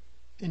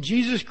 And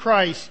Jesus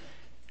Christ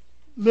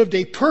lived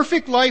a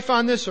perfect life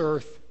on this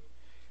earth,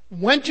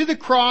 went to the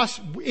cross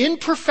in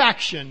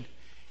perfection,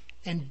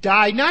 and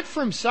died not for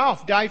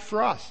Himself, died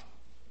for us.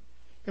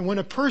 And when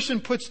a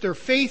person puts their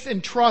faith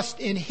and trust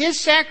in His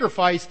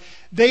sacrifice,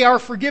 they are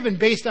forgiven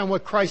based on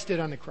what Christ did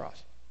on the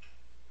cross.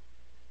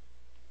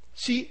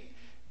 See,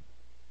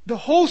 the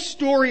whole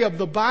story of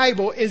the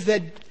Bible is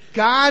that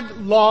God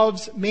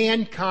loves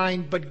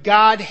mankind, but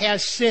God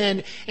has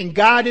sin, and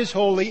God is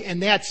holy,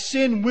 and that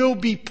sin will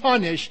be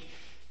punished.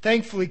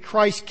 Thankfully,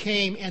 Christ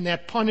came, and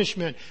that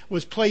punishment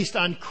was placed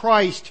on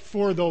Christ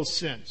for those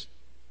sins.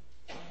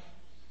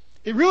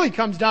 It really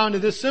comes down to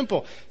this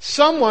simple.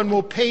 Someone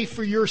will pay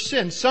for your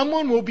sin.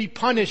 Someone will be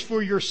punished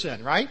for your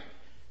sin, right?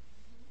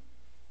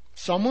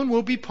 Someone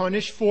will be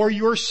punished for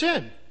your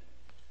sin.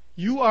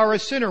 You are a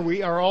sinner.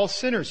 We are all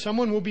sinners.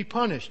 Someone will be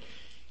punished.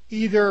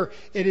 Either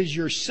it is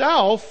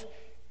yourself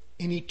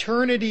in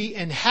eternity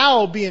in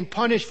hell being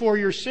punished for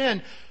your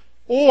sin,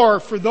 or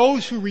for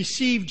those who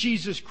receive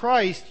Jesus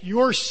Christ,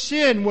 your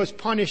sin was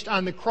punished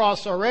on the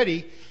cross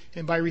already,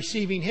 and by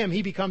receiving Him,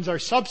 He becomes our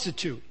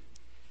substitute.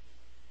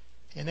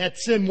 And that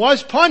sin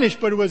was punished,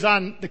 but it was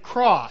on the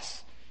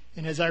cross.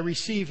 And as I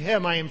receive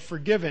Him, I am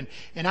forgiven.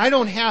 And I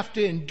don't have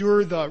to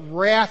endure the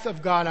wrath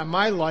of God on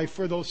my life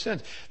for those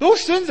sins.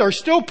 Those sins are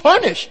still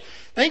punished.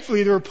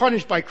 Thankfully, they were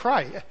punished by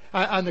Christ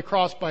on the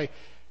cross.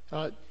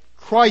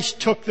 Christ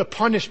took the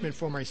punishment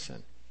for my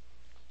sin.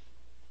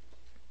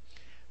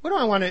 What do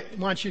I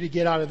want you to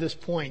get out of this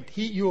point?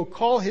 You will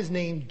call His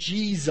name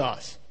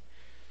Jesus.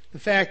 The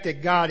fact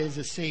that God is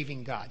a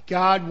saving God.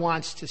 God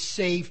wants to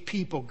save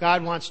people.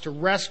 God wants to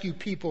rescue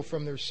people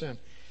from their sin.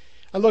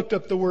 I looked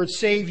up the word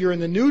Savior in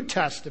the New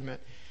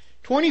Testament.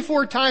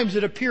 24 times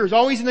it appears,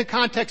 always in the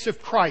context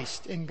of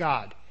Christ and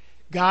God.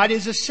 God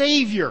is a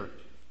Savior.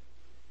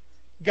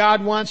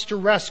 God wants to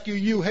rescue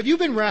you. Have you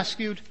been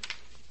rescued?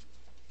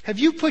 Have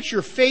you put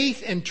your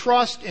faith and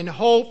trust and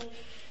hope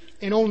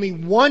in only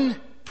one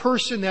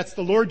person, that's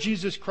the Lord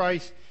Jesus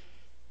Christ,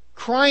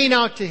 crying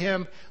out to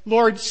Him,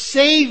 Lord,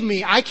 save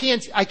me. I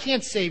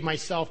can't save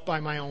myself by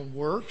my own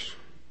works.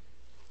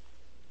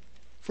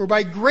 For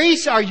by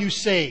grace are you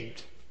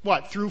saved.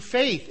 What? Through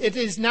faith. It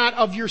is not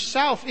of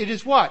yourself. It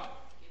is what?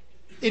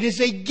 It is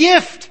a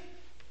gift.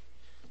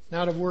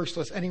 Not of works,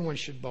 lest anyone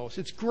should boast.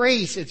 It's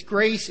grace. It's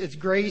grace. It's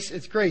grace.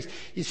 It's grace.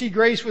 You see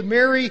grace with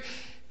Mary,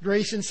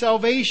 grace in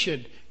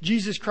salvation.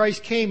 Jesus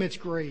Christ came. It's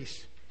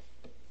grace.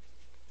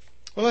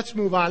 Well, let's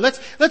move on. Let's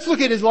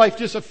look at His life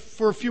just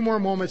for a few more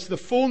moments. The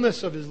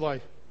fullness of His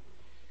life.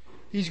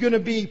 He's going to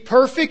be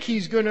perfect.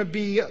 He's going to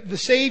be the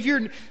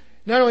Savior.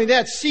 Not only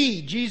that,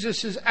 see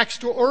Jesus'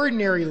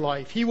 extraordinary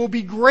life. He will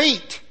be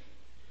great.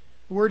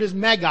 The word is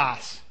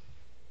megas.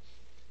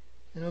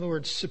 In other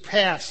words,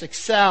 surpass,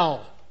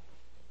 excel.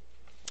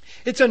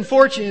 It's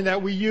unfortunate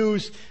that we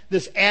use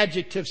this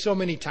adjective so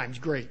many times,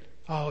 great.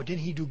 Oh,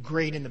 didn't he do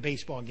great in the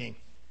baseball game?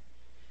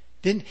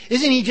 Isn't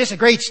he just a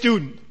great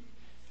student?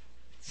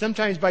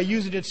 Sometimes by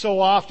using it so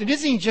often,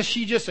 isn't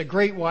she just a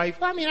great wife?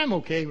 Well, I mean, I'm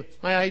okay.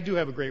 I do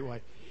have a great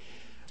wife.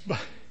 But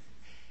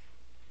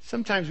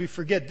sometimes we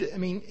forget. I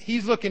mean,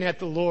 he's looking at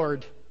the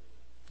Lord.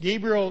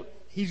 Gabriel,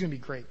 he's going to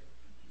be great.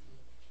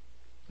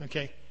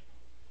 Okay?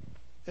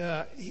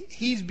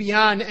 He's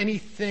beyond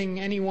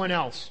anyone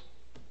else.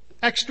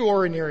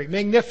 Extraordinary,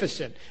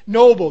 magnificent,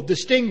 noble,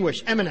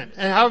 distinguished, eminent,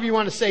 and however you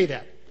want to say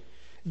that.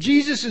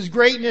 Jesus'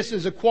 greatness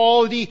is a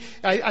quality,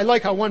 I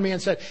like how one man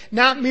said,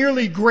 not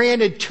merely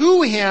granted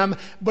to him,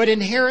 but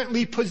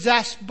inherently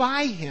possessed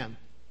by him.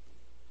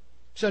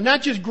 So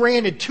not just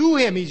granted to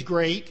him he's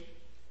great,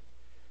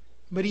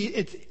 but he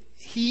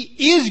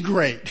is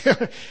great.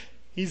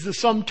 He's the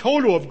sum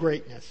total of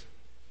greatness.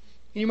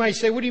 And you might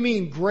say, what do you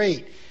mean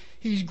great?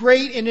 He's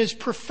great in his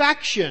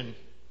perfection.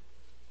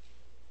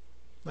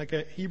 Like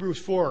Hebrews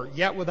 4,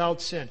 yet without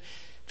sin.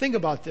 Think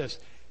about this.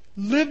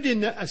 Lived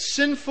in on a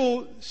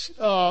sinful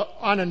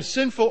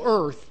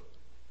earth,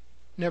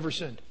 never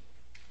sinned.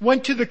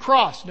 Went to the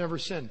cross, never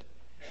sinned.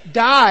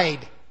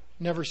 Died,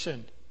 never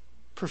sinned.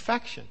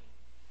 Perfection.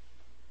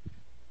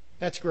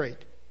 That's great.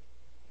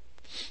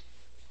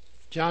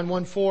 John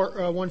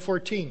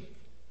 1:14.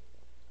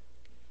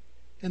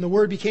 And the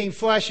Word became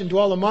flesh and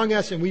dwelt among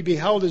us, and we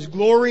beheld His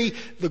glory,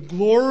 the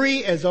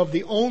glory as of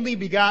the only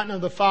begotten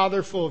of the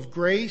Father, full of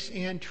grace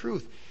and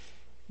truth.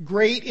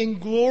 Great in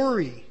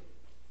glory.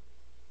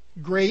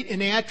 Great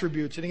in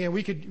attributes. And again,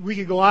 we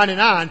could go on and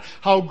on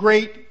how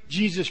great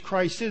Jesus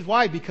Christ is.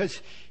 Why?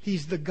 Because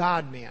He's the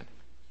God-man.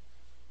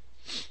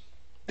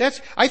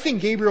 I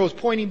think Gabriel is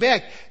pointing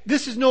back.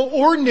 This is no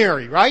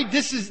ordinary, right?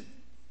 This is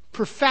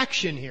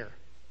perfection here.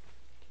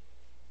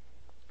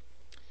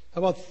 How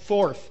about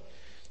fourth?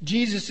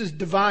 Jesus'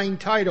 divine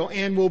title,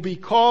 and will be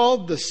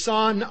called the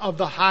Son of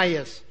the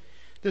Highest.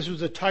 This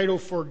was a title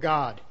for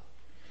God.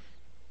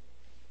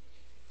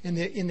 In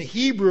the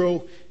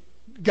Hebrew,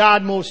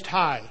 God Most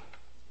High.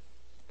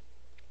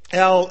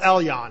 El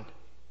Elyon.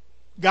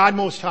 God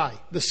Most High.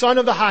 The Son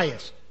of the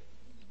Highest.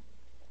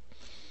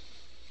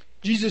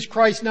 Jesus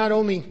Christ not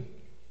only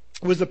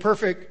was the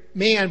perfect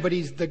man, but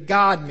He's the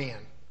God-man.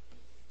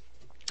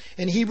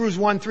 In Hebrews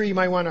 1:3, you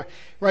might want to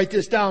write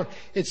this down.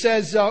 It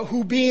says,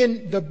 who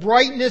being the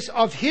brightness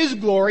of His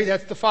glory,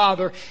 that's the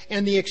Father,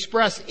 and the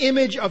express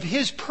image of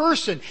His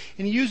person.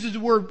 And he uses the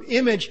word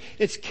image,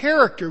 it's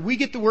character. We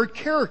get the word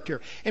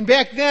character. And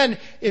back then,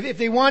 if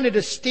they wanted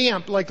a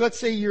stamp, like let's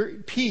say you're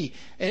P,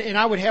 and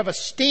I would have a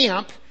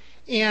stamp,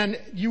 and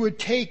you would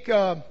take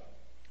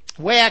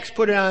wax,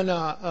 put it on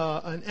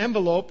an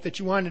envelope that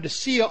you wanted to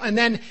seal, and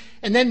then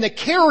the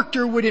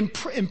character would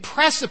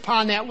impress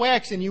upon that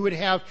wax, and you would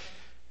have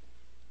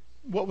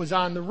what was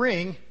on the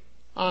ring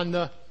on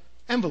the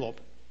envelope.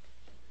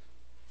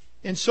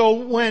 And so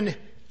when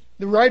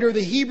the writer of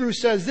the Hebrews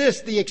says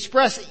this, the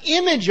express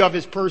image of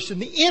His person,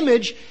 the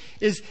image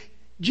is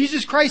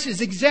Jesus Christ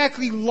is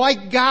exactly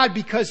like God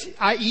because,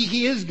 i.e.,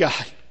 He is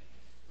God.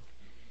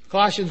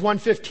 Colossians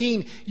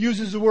 1:15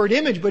 uses the word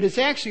image, but it's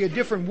actually a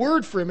different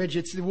word for image.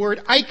 It's the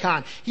word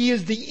icon. He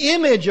is the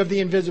image of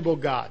the invisible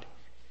God.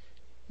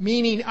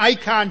 Meaning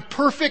icon,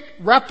 perfect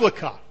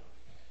replica.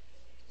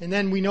 And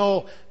then we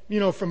know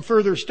from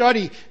further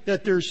study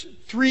that there's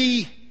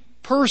three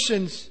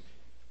persons,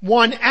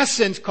 one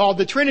essence called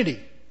the Trinity.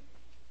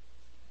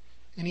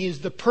 And He is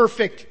the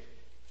perfect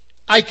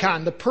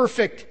icon, the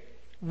perfect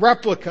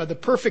replica, the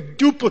perfect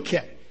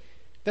duplicate.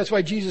 That's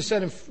why Jesus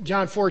said in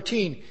John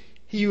 14,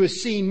 he who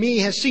has seen me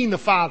has seen the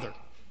Father.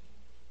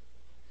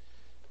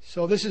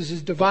 So this is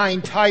His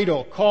divine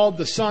title, called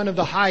the Son of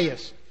the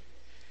Highest.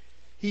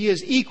 He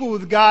is equal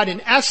with God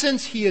in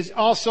essence. He is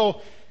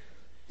also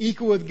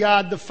equal with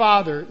God the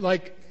Father,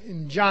 like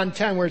in John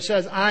 10 where it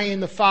says, I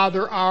and the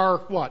Father are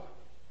what?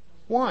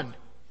 One.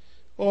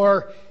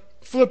 Or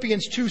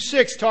Philippians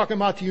 2:6 talking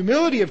about the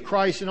humility of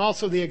Christ and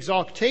also the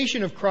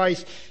exaltation of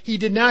Christ. He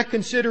did not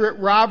consider it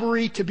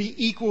robbery to be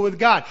equal with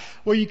God.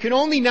 Well, you can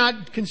only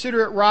not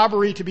consider it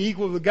robbery to be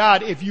equal with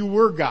God if you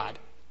were God.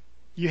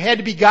 You had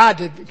to be God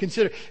to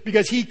consider,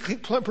 because He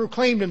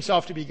proclaimed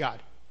Himself to be God.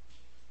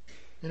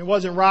 And it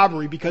wasn't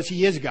robbery because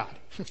He is God.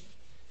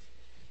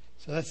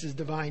 So that's His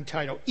divine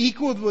title.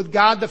 Equal with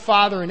God the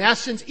Father, in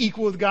essence,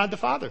 equal with God the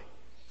Father.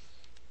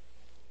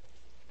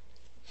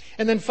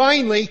 And then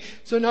finally,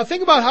 so now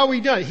think about how He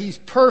done it. He's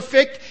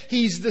perfect.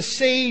 He's the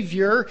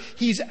Savior.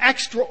 He's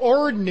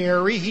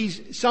extraordinary.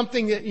 He's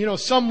something that,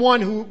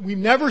 someone who we've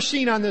never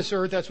seen on this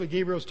earth. That's what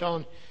Gabriel's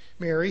telling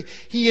Mary.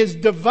 He is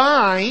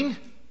divine,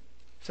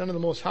 Son of the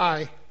Most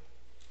High.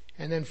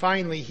 And then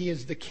finally, He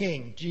is the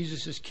King,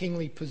 Jesus'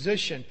 kingly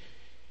position.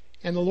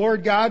 And the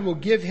Lord God will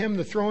give Him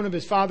the throne of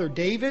His father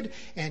David,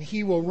 and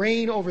He will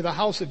reign over the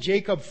house of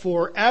Jacob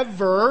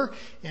forever,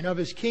 and of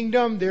His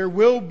kingdom there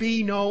will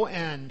be no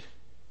end.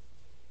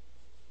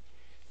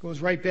 Goes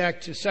right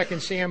back to 2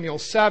 Samuel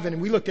 7,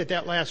 and we looked at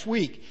that last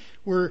week,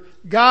 where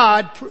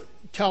God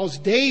tells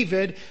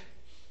David,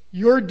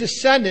 your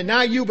descendant,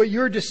 not you, but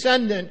your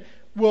descendant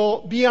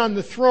will be on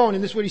the throne.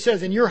 And this is what He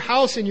says, and your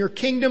house and your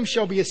kingdom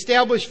shall be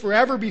established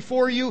forever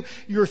before you.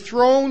 Your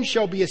throne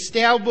shall be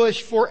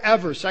established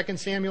forever. 2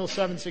 Samuel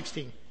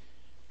 7:16.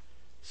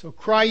 So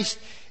Christ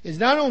is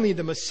not only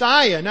the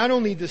Messiah, not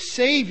only the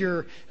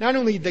Savior, not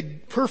only the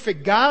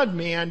perfect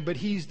God-man, but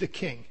He's the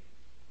King.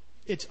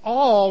 It's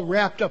all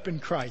wrapped up in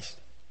Christ.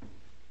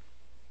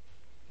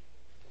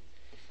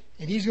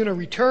 And He's going to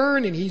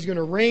return, and He's going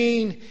to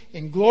reign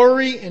in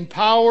glory and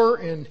power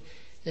and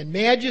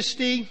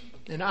majesty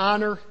and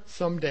honor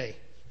someday.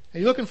 Are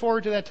you looking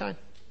forward to that time?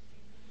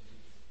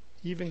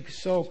 Even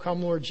so,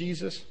 come Lord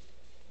Jesus.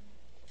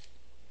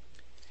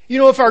 You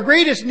know, if our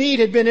greatest need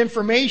had been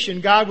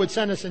information, God would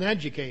send us an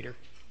educator.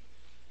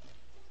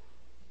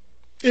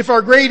 If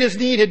our greatest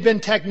need had been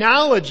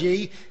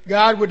technology,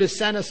 God would have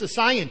sent us a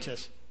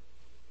scientist.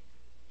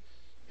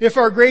 If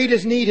our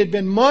greatest need had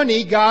been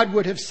money, God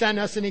would have sent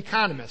us an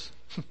economist.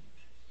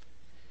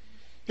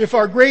 If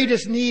our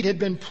greatest need had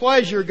been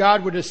pleasure,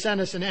 God would have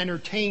sent us an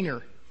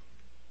entertainer.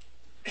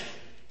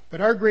 But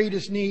our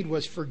greatest need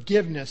was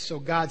forgiveness, so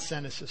God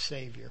sent us a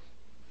Savior.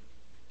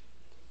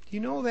 Do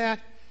you know that?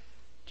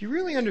 Do you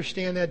really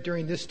understand that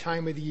during this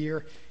time of the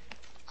year?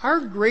 Our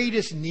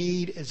greatest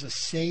need is a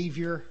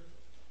Savior.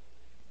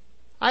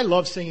 I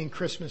love singing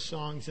Christmas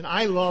songs, and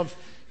I love,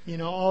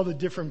 all the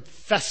different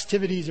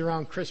festivities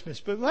around Christmas.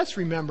 But let's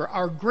remember,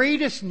 our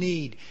greatest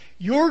need,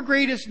 your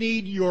greatest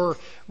need, your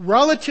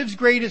relative's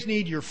greatest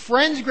need, your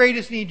friend's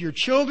greatest need, your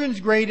children's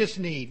greatest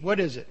need, what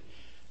is it?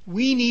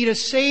 We need a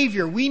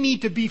Savior. We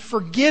need to be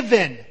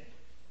forgiven.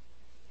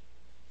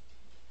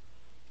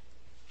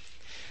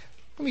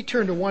 Let me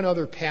turn to one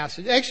other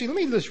passage. Actually, let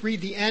me just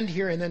read the end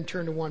here and then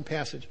turn to one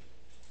passage.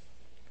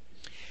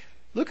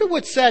 Look at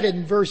what's said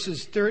in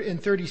verses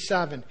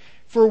 37.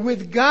 For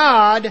with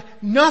God,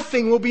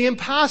 nothing will be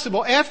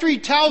impossible. After he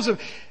tells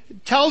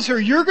her,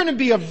 you're going to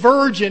be a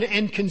virgin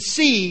and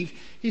conceive,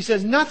 he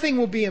says, nothing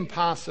will be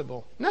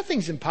impossible.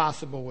 Nothing's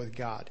impossible with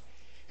God.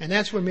 And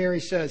that's when Mary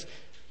says,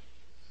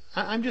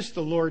 I'm just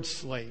the Lord's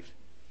slave.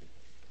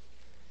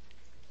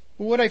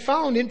 What I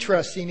found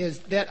interesting is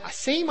that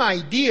same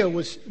idea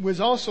was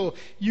also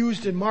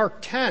used in Mark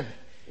 10.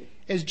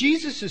 As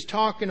Jesus is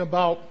talking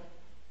about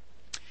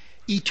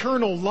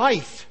eternal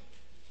life.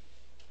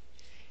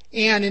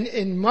 And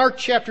in Mark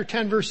chapter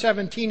 10, verse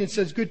 17, it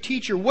says, Good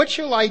teacher, what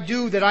shall I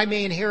do that I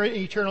may inherit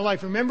eternal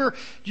life? Remember,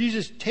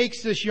 Jesus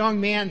takes this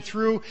young man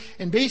through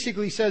and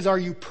basically says, are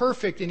you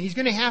perfect? And he's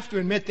going to have to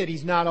admit that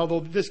he's not, although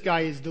this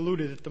guy is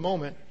deluded at the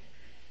moment.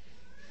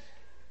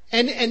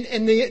 And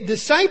the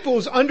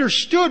disciples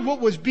understood what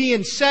was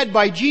being said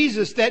by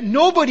Jesus, that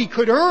nobody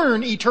could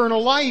earn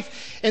eternal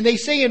life. And they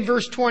say in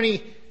verse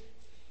 26,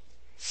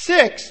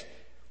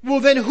 well,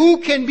 then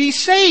who can be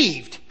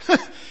saved?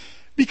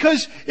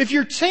 Because if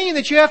you're saying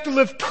that you have to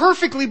live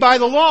perfectly by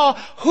the law,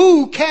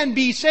 who can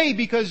be saved?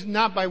 Because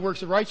not by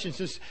works of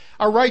righteousness.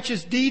 Our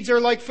righteous deeds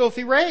are like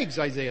filthy rags,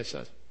 Isaiah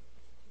says.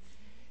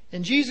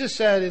 And Jesus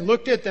said, and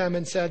looked at them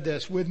and said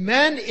this, with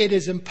men it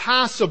is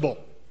impossible.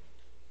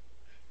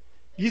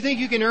 You think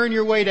you can earn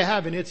your way to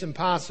heaven, it's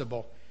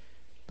impossible.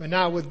 But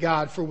not with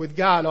God, for with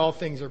God all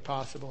things are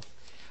possible.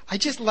 I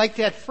just like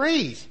that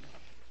phrase.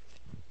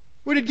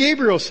 What did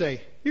Gabriel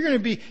say? You're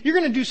going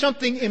to do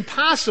something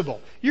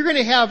impossible. You're going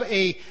to have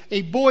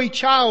a boy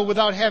child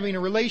without having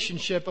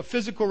a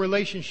physical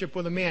relationship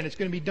with a man. It's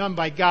going to be done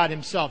by God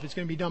himself. It's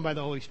going to be done by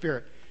the Holy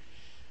Spirit.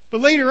 But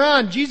later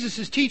on, Jesus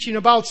is teaching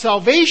about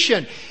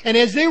salvation. And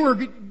as they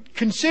were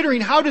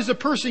considering how does a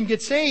person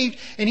get saved,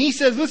 and he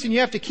says, listen,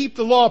 you have to keep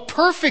the law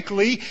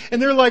perfectly.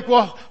 And they're like,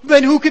 well,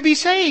 then who could be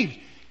saved?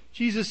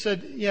 Jesus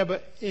said, yeah,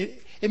 but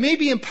it may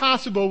be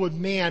impossible with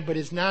man, but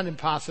it's not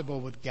impossible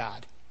with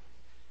God.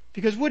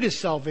 Because what is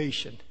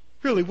salvation?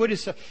 Really,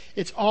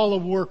 it's all a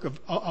work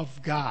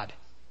of God.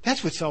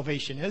 That's what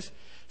salvation is.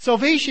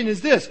 Salvation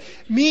is this.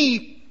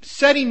 Me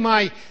setting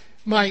my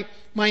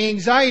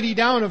anxiety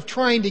down of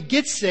trying to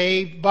get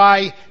saved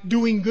by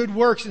doing good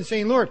works and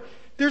saying, Lord,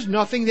 there's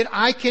nothing that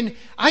I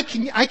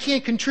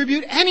can't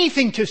contribute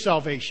anything to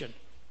salvation.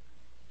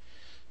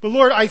 But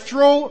Lord, I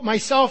throw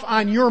myself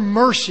on your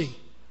mercy.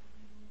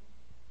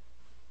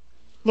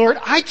 Lord,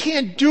 I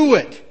can't do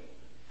it.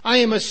 I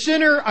am a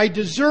sinner. I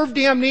deserve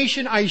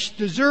damnation. I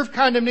deserve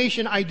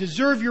condemnation. I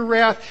deserve your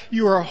wrath.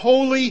 You are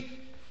holy.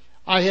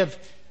 I have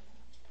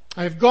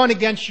gone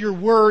against your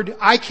word.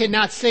 I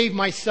cannot save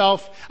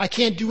myself. I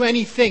can't do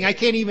anything. I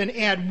can't even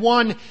add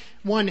one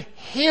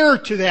hair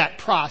to that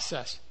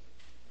process.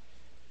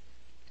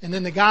 And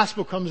then the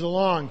gospel comes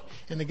along,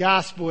 and the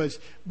gospel is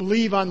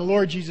believe on the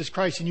Lord Jesus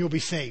Christ and you'll be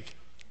saved.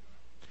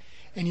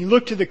 And you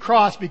look to the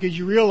cross because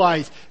you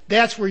realize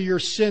that's where your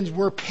sins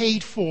were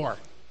paid for.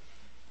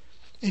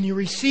 And you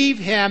receive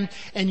Him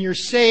and you're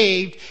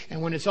saved.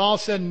 And when it's all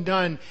said and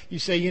done, you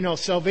say,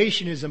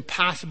 salvation is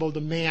impossible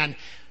to man,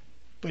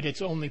 but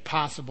it's only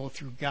possible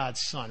through God's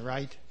Son,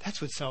 right?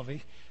 That's what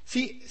salvation.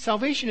 See,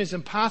 salvation is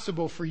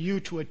impossible for you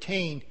to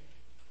attain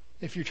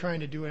if you're trying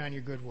to do it on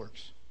your good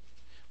works.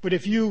 But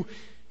if you,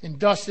 in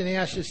dust and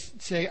ashes,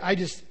 say,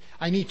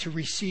 I need to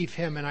receive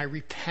Him and I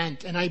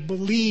repent and I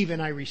believe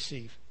and I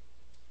receive,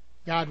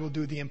 God will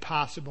do the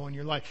impossible in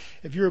your life.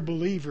 If you're a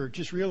believer,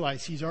 just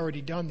realize He's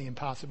already done the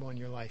impossible in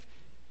your life.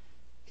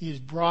 He has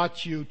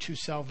brought you to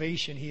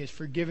salvation. He has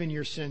forgiven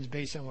your sins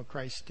based on what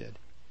Christ did.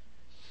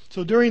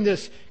 So during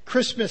this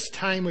Christmas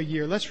time of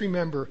year, let's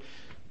remember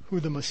who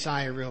the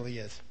Messiah really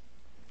is.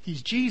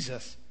 He's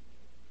Jesus.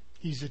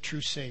 He's the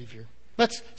true Savior. Let's